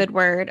so Bible. good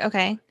word.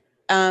 Okay.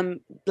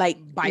 Like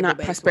Bible-based not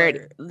prosperity,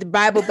 word. the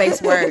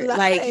Bible-based word.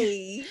 Like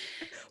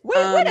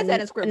where is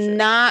that in scripture?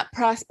 Not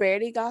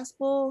prosperity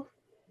gospel.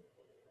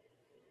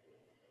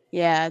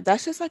 Yeah,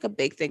 that's just like a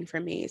big thing for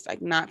me. It's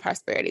like not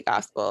prosperity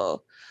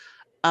gospel.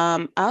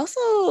 I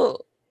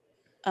also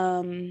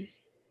I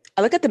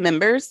look at the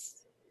members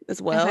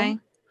as well. Okay.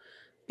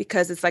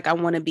 Because it's like I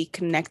want to be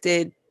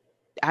connected.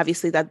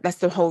 Obviously, that's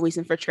the whole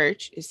reason for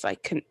church. It's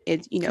like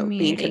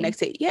being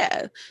connected.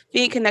 Yeah,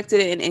 being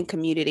connected in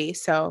community.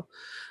 So,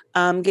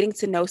 getting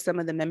to know some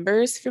of the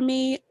members for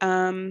me.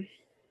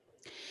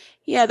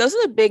 Yeah, those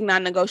are the big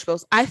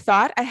non-negotiables. I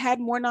thought I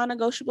had more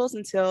non-negotiables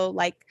until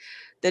like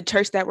the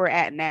church that we're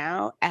at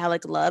now,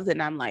 Alec loved,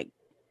 and I'm like,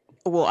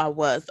 well, I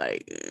was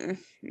like,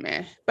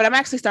 meh, but I'm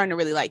actually starting to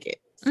really like it.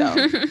 So,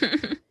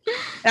 and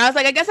I was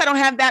like, I guess I don't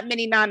have that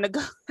many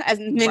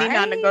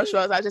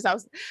non-negotiables. I guess I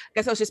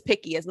was just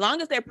picky. As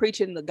long as they're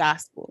preaching the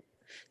gospel,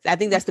 so I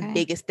think that's the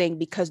biggest thing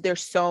because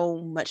there's so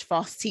much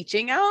false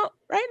teaching out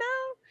right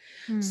now.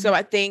 So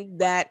I think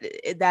that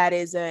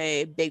is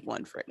a big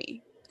one for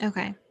me.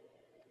 Okay.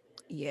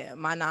 Yeah,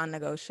 my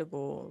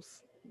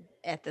non-negotiables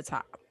at the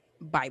top,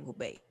 Bible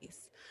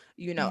based.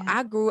 You know,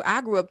 I grew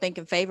up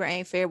thinking favor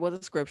ain't fair was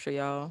a scripture,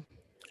 y'all.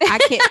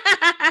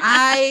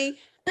 I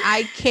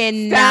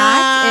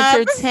cannot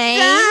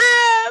entertain.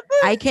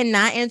 I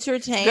cannot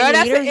entertain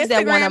leaders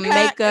that want to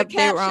make up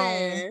their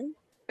own.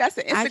 That's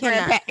an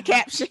Instagram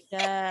caption.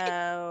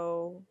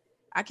 No.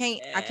 I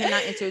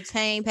cannot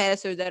entertain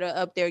pastors that are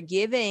up there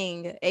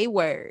giving a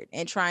word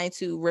and trying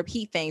to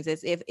repeat things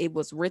as if it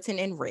was written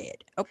in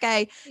red.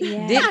 Okay.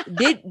 Yeah.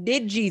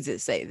 Did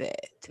Jesus say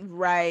that?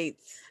 Right.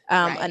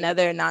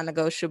 Another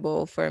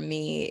non-negotiable for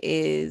me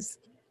is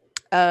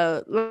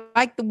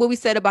like what we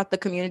said about the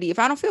community. If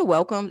I don't feel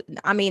welcomed,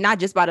 I mean, not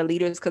just by the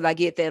leaders, because I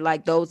get that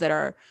like those that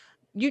are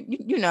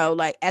you know,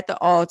 like at the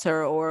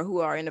altar or who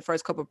are in the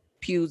first couple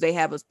pews, they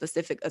have a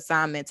specific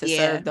assignment to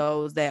serve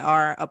those that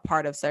are a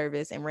part of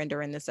service and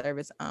rendering the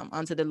service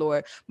unto the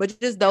Lord. But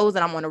just those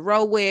that I'm on the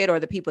road with, or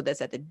the people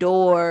that's at the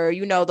door,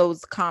 you know,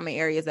 those common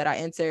areas that I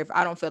enter, if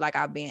I don't feel like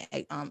I've been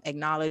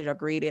acknowledged or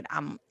greeted,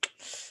 I'm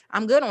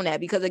good on that,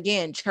 because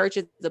again, church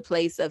is a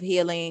place of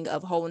healing,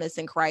 of wholeness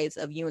in Christ,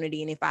 of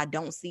unity. And if I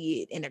don't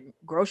see it in a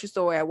grocery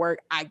store, at work,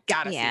 I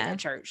gotta see it at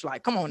church.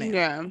 Like, come on now.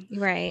 Yeah.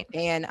 Right.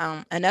 And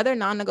another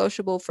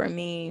non-negotiable for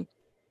me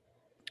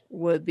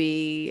would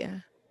be,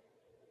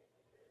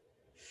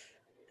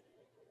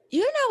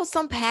 you know,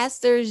 some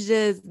pastors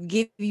just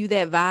give you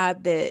that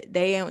vibe that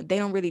they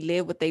don't really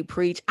live what they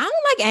preach. I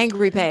don't like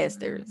angry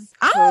pastors.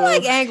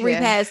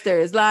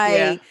 Pastors.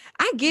 Like,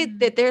 I get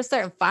that there's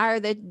certain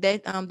fire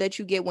that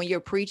you get when you're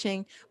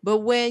preaching, but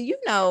when, you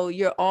know,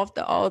 you're off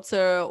the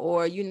altar,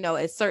 or, you know,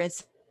 at certain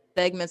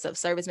segments of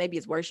service, maybe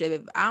it's worship,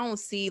 if I don't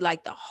see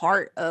like the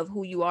heart of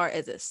who you are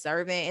as a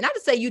servant, and not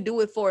to say you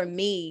do it for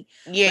me,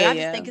 but I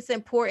just think it's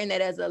important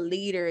that as a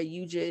leader,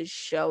 you just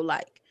show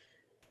like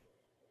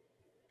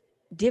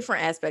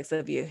different aspects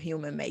of your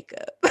human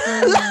makeup,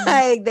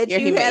 like that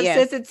you have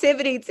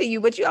sensitivity to you,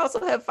 but you also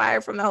have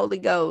fire from the Holy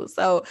Ghost.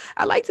 So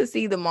I like to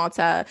see the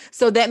multi.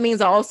 So that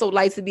means I also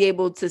like to be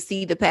able to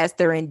see the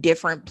pastor in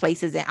different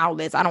places and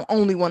outlets. I don't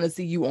only want to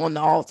see you on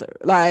the altar.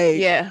 Like,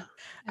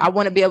 I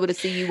want to be able to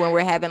see you when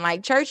we're having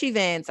like church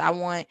events. I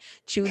want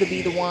you to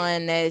be the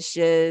one that's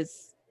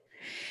just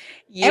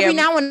every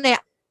now and then.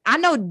 I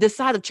know the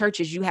side of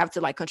churches you have to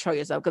like control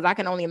yourself, because I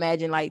can only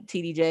imagine like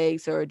TD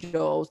Jakes or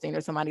Joel Osteen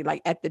or somebody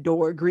like at the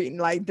door greeting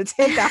like the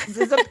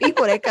 10,000s of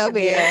people that come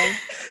in.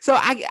 So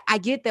I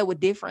get that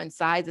with different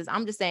sizes.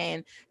 I'm just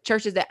saying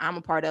churches that I'm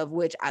a part of,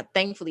 which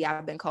thankfully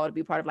I've been called to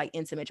be part of, like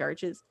intimate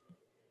churches.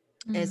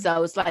 And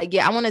so it's like,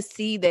 yeah, I want to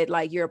see that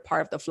like you're a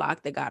part of the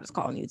flock that God is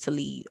calling you to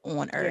lead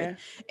on earth.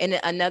 And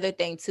another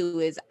thing too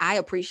is I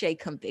appreciate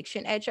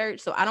conviction at church.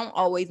 So I don't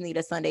always need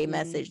a Sunday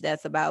message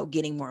that's about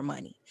getting more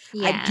money.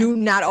 I do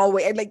not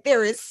always, like,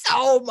 there is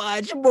so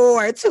much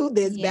more to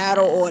this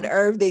battle on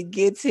earth than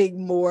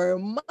getting more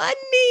money.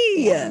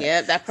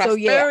 Yeah, that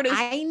prosperity. So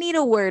yeah, I need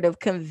a word of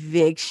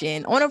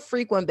conviction on a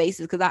frequent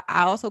basis, because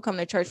I also come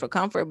to church for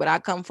comfort, but I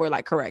come for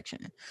like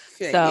correction.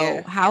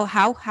 So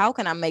how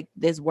can I make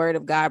this word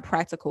of God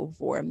practical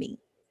for me?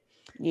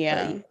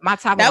 Yeah, my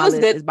top of my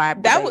list is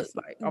Bible.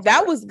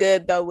 That was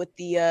good though, with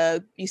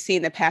the you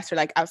seeing the pastor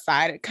like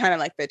outside, kind of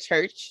like the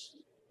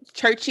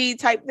churchy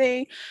type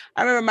thing.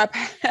 I remember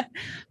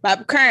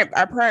our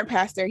current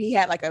pastor, he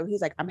had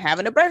he's like, I'm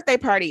having a birthday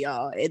party,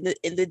 y'all, in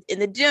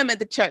the gym at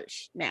the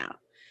church now.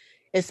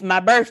 It's my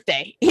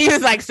birthday. He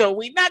was like, so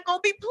we not gonna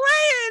be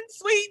playing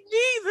Sweet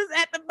Jesus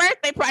at the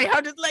birthday party.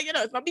 I'll just let you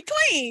know it's gonna be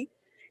clean.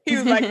 He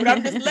was like, but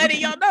I'm just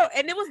letting y'all know.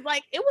 And it was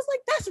like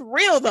that's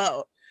real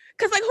though.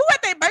 Cause like, who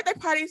at their birthday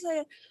party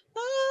saying,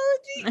 oh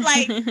gee,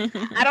 like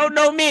I don't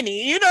know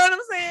many, you know what I'm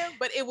saying?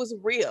 But it was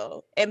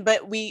real.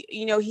 But we,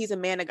 he's a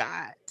man of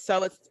God.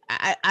 So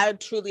I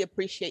truly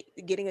appreciate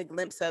getting a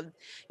glimpse of,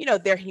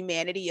 their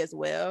humanity as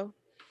well.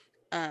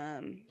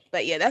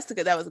 But yeah,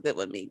 that was a good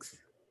one, Meeks.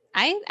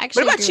 I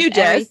actually what about agree you, with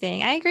Jess?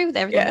 everything. I agree with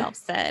everything y'all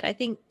said. I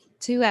think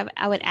too,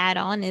 I would add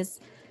on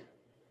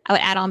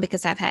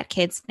because I've had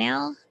kids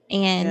now,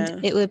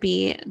 and it would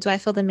be, do I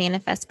feel the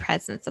manifest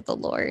presence of the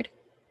Lord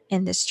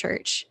in this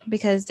church?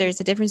 Because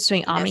there's a difference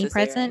between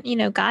omnipresent.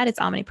 God is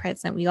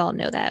omnipresent. We all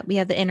know that. We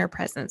have the inner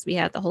presence. We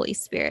have the Holy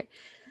Spirit.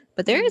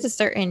 But there is a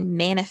certain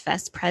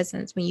manifest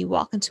presence when you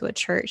walk into a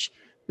church.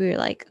 We're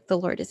like, the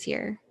Lord is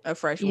here. A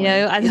fresh wind.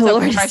 The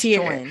Lord is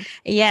here. Wind.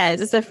 Yes,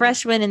 it's a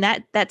fresh wind, and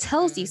that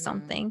tells you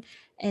something.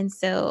 And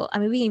so, I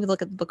mean, we can even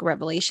look at the book of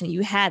Revelation.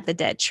 You had the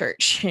dead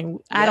church. And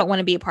I don't want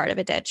to be a part of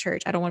a dead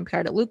church. I don't want to be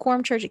part of a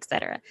lukewarm church,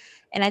 etc.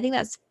 And I think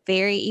that's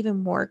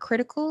even more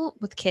critical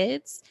with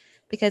kids,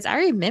 because I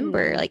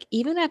remember, like,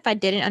 even if I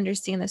didn't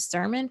understand the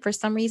sermon, for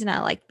some reason, I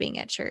liked being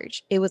at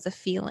church. It was a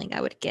feeling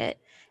I would get.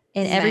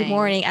 And every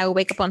morning I would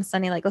wake up on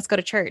Sunday, like, let's go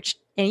to church.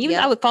 And even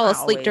if I would fall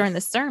asleep during the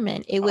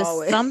sermon, it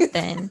was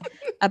something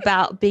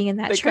about being in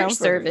that church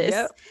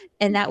service.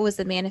 And that was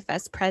the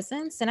manifest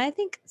presence. And I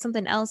think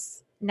something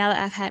else, now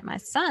that I've had my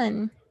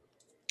son,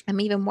 I'm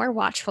even more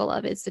watchful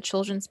of, is the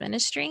children's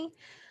ministry.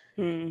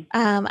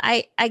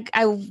 I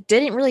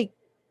didn't really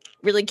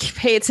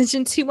pay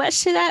attention too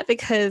much to that,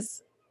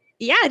 because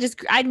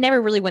I never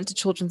really went to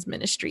children's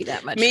ministry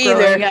that much. Me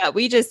growing either. up.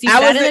 We just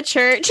sat in the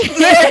church. Exactly.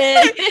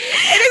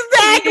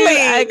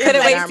 I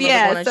couldn't wait.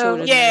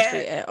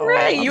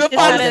 Right. You would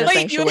fall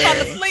asleep.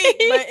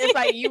 But it's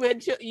like you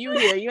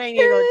here. You ain't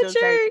even going to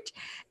church.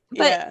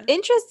 But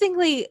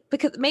interestingly,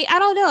 because I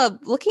don't know,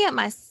 looking at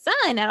my son,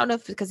 I don't know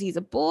if because he's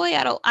a boy,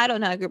 I don't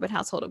know, I grew up in a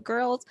household of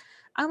girls.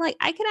 I'm like,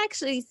 I can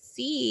actually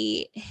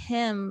see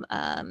him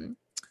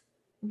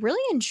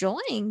really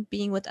enjoying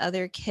being with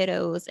other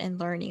kiddos and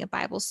learning a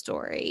Bible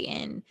story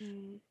and,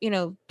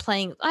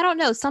 playing, I don't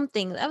know,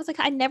 something. I was like,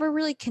 I never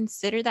really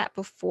considered that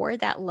before,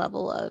 that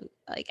level of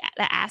like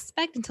that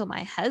aspect, until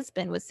my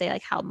husband would say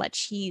like how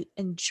much he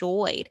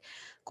enjoyed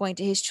going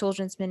to his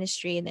children's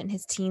ministry and then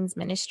his teens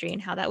ministry,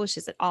 and how that was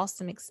just an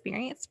awesome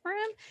experience for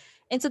him.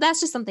 And so that's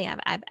just something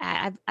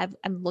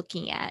I'm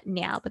looking at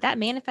now. But that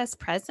manifest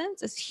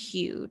presence is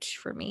huge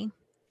for me.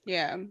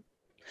 Yeah.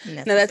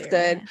 No, that's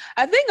good.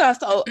 I think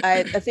also,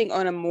 I think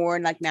on a more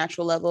like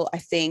natural level, I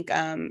think,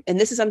 and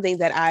this is something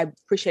that I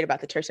appreciate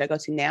about the church that I go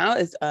to now,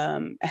 is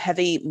a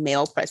heavy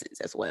male presence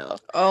as well.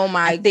 Oh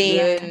my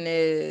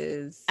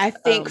goodness! I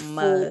think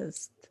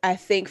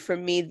for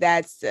me,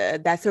 that's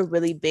a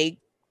really big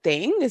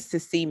thing, is to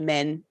see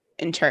men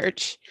in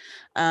church,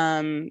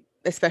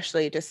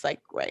 especially just like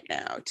right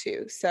now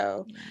too.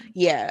 So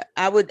yeah,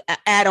 I would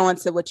add on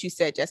to what you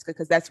said, Jessica,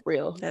 because that's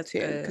real. That's too,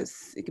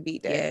 because it could be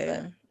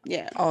dead.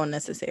 Yeah, all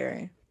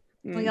necessary.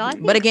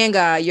 But again,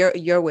 God,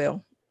 your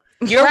will.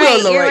 Your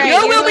will, Lord. Right.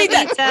 Your will be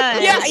done.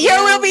 Yeah,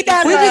 your will be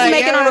done. We're just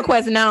making our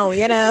request known,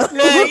 Your will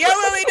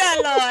be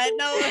done, Lord.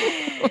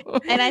 No.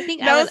 And I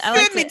think I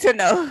like me to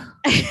know.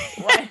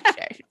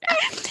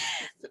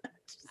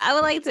 I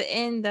would like to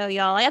end though,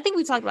 y'all. I think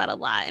we talked about a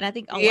lot, and I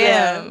think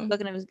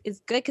looking at it is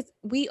good, because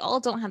we all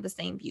don't have the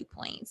same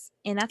viewpoints,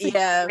 and that's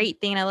a great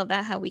thing. I love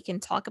that, how we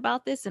can talk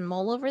about this and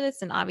mull over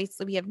this, and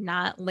obviously we have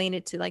not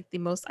landed to like the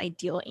most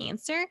ideal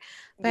answer,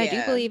 but I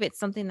do believe it's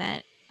something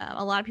that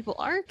a lot of people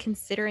are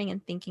considering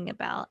and thinking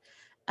about.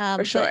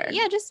 For sure. But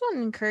just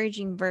one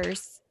encouraging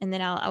verse, and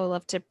then I would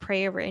love to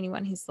pray over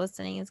anyone who's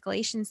listening, is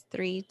Galatians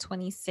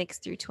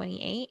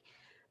 3:26-28.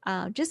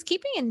 Just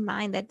keeping in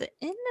mind that at the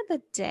end of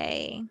the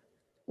day,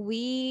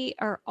 we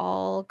are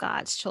all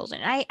God's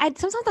children. I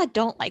sometimes I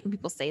don't like when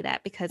people say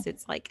that, because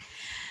it's like,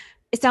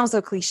 it sounds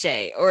so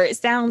cliche, or it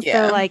sounds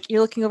so like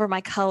you're looking over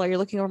my color, you're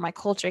looking over my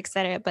culture,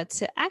 etc. But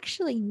to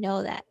actually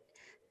know that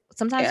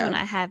sometimes when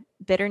I have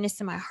bitterness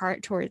in my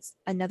heart towards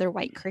another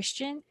white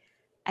Christian,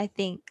 I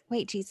think,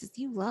 wait, Jesus,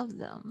 you love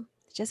them.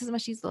 just as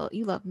much as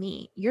you love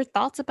me. Your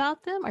thoughts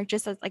about them are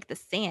just as like the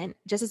sand,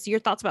 just as your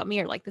thoughts about me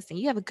are like the sand.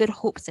 You have a good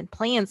hopes and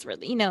plans for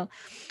them,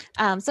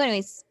 So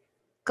anyways,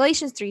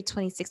 Galatians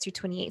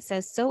 3:26-28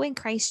 says, so in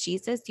Christ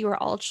Jesus, you are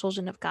all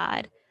children of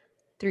God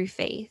through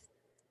faith.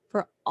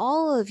 For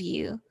all of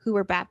you who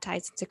were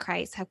baptized into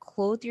Christ have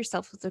clothed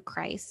yourselves with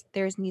Christ.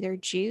 There is neither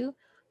Jew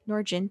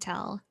nor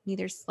Gentile,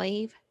 neither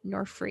slave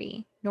nor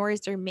free, nor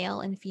is there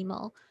male and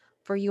female,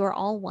 for you are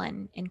all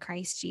one in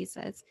Christ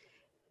Jesus.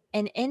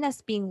 And in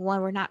us being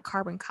one, we're not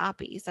carbon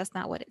copies. That's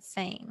not what it's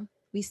saying.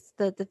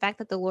 The fact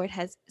that the Lord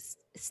has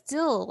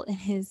still in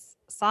his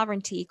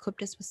sovereignty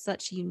equipped us with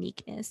such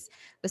uniqueness,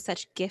 with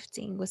such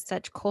gifting, with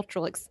such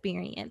cultural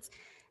experience.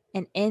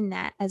 And in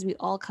that, as we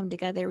all come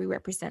together, we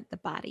represent the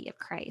body of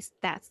Christ.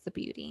 That's the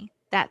beauty.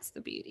 That's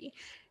the beauty.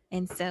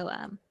 And so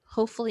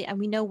hopefully, and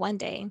we know one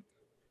day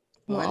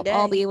we'll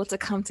all be able to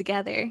come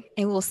together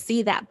and we'll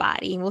see that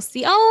body and we'll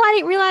see, oh, I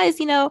didn't realize,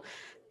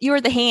 you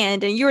were the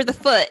hand and you were the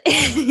foot,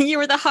 you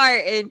were the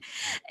heart.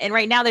 And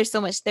right now there is so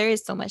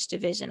much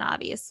division,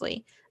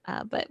 obviously.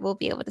 But we'll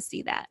be able to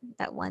see that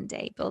one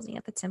day building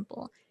at the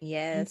temple.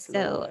 Yes. And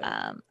so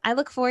I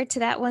look forward to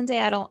that one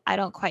day. I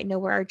don't quite know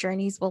where our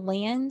journeys will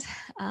land.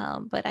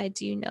 But I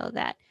do know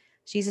that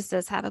Jesus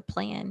does have a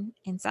plan.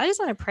 And so I just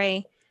want to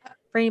pray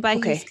for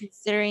anybody who's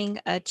considering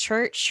a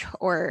church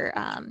or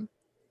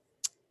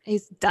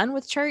is done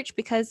with church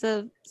because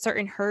of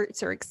certain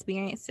hurts or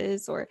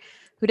experiences, or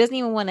who doesn't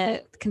even want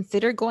to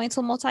consider going to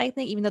a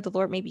multi-ethnic, even though the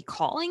Lord may be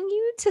calling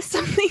you to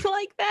something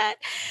like that.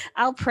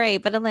 I'll pray.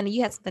 But Elena,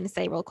 you had something to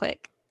say real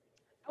quick.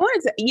 I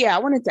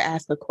wanted to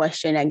ask a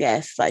question, I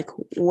guess. Like,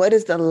 what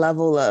is the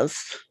level of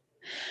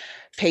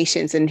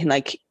patience and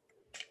like,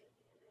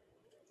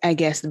 I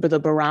guess the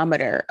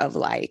barometer of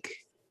like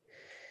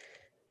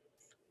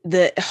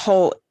the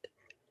whole,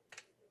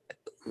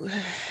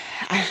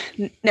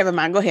 never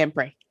mind. Go ahead and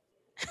pray.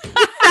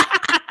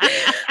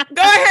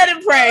 Go ahead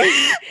and pray.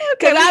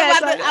 Because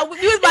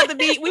we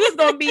was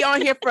gonna be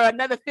on here for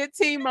another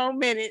 15 more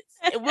minutes,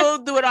 and we'll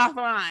do it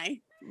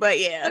offline. But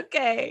yeah,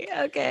 okay,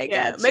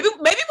 yeah. Maybe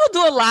we'll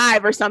do a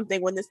live or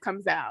something when this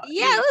comes out.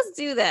 Yeah, let's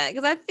do that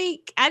because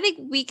I think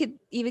we could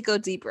even go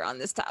deeper on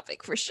this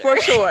topic for sure.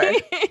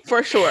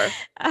 For sure.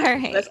 All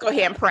right, let's go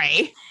ahead and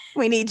pray.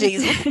 We need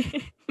Jesus.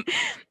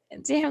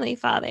 Dear Heavenly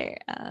Father,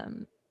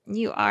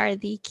 you are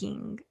the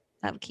King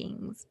of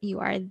Kings. You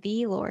are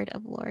the Lord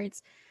of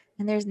Lords.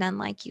 And there's none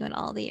like you in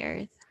all the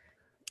earth.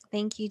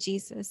 Thank you,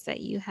 Jesus,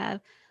 that you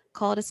have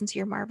called us into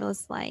your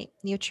marvelous light.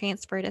 You have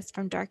transferred us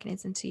from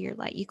darkness into your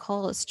light. You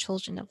call us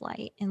children of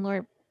light. And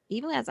Lord,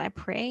 even as I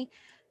pray,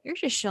 you're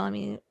just showing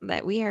me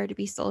that we are to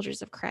be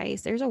soldiers of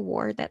Christ. There's a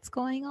war that's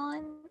going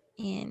on.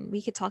 And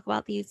we could talk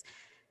about these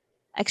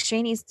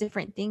extraneous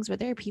different things where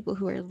there are people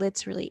who are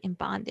literally in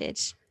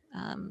bondage,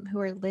 who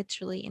are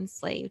literally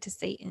enslaved to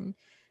Satan,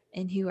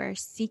 and who are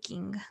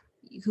seeking,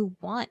 who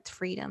want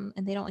freedom,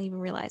 and they don't even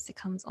realize it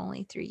comes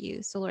only through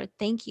you. So Lord,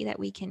 thank you that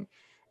we can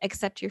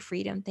accept your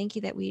freedom. Thank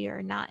you that we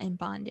are not in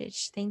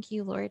bondage. Thank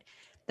you, Lord,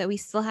 that we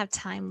still have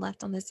time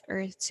left on this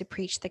earth to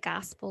preach the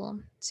gospel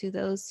to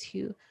those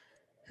who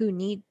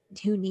need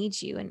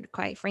you. And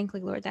quite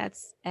frankly, Lord,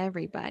 that's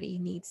everybody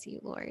needs you,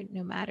 Lord,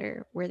 no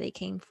matter where they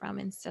came from.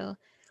 And so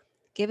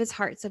give us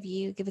hearts of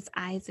you, give us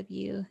eyes of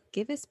you,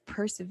 give us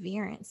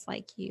perseverance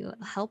like you,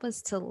 help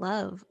us to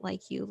love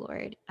like you,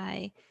 Lord.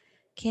 I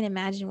can't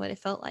imagine what it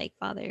felt like,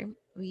 Father,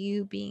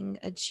 you being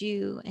a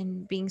Jew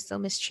and being so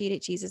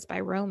mistreated, Jesus, by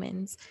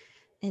Romans,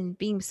 and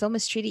being so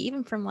mistreated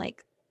even from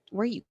like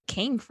where you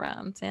came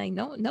from, saying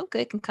no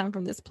good can come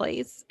from this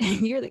place.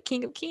 And you're the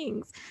King of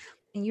Kings.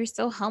 And you're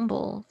so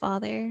humble,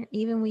 Father.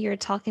 Even when you're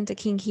talking to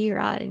King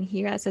Herod, and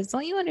Herod says,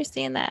 don't you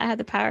understand that I have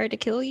the power to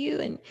kill you?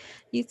 And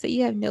you say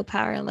you have no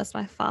power unless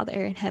my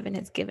Father in heaven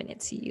has given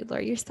it to you,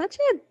 Lord. You're such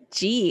a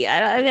G.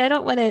 I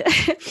don't want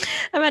to,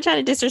 I'm not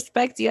trying to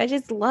disrespect you. I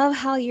just love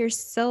how you're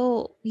just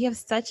so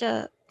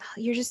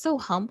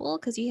humble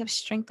because you have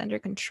strength under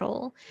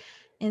control.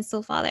 And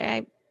so, Father,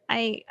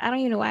 I don't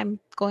even know why I'm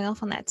going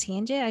off on that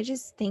tangent. I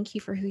just thank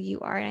you for who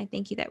you are. And I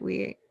thank you that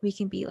we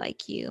can be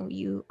like you.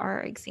 You are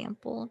our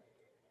example.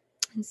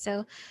 And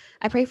so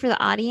I pray for the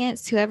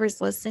audience,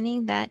 whoever's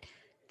listening, that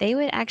they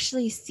would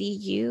actually see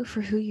you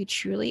for who you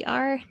truly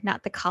are,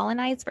 not the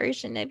colonized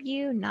version of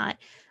you, not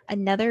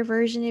another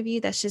version of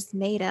you that's just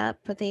made up,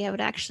 but they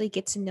would actually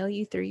get to know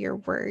you through your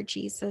word,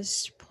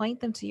 Jesus. Point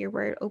them to your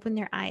word, open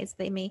their eyes,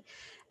 they may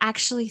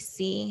actually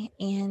see.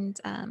 And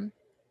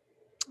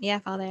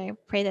Father, I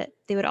pray that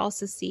they would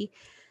also see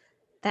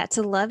that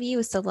to love you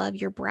is to love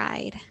your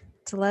bride.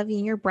 To love you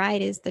and your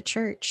bride is the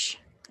church.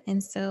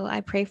 And so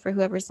I pray for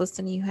whoever's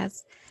listening who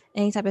has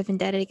any type of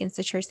vendetta against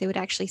the church, they would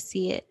actually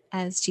see it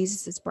as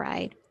Jesus's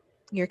bride.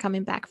 You're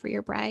coming back for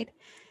your bride.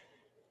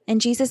 In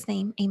Jesus'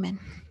 name, amen.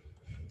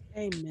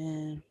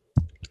 Amen.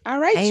 All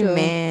right,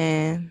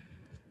 amen. Y'all.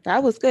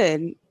 That was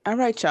good. All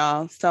right,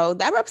 y'all. So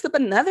that wraps up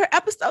another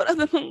episode of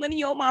the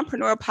Millennial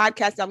Mompreneur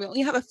Podcast. Now, we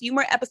only have a few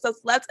more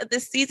episodes left of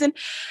this season.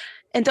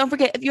 And don't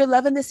forget, if you're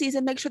loving the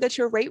season, make sure that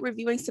you're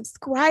reviewing,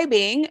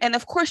 subscribing. And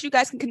of course, you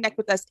guys can connect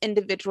with us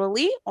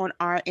individually on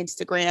our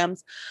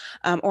Instagrams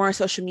or our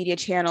social media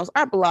channels,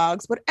 our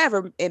blogs,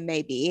 whatever it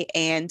may be.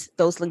 And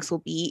those links will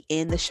be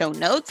in the show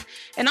notes.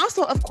 And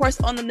also, of course,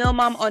 on the Mill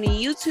Mom on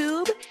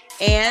YouTube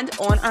and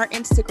on our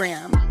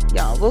Instagram.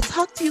 Y'all, we'll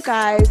talk to you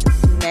guys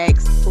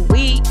next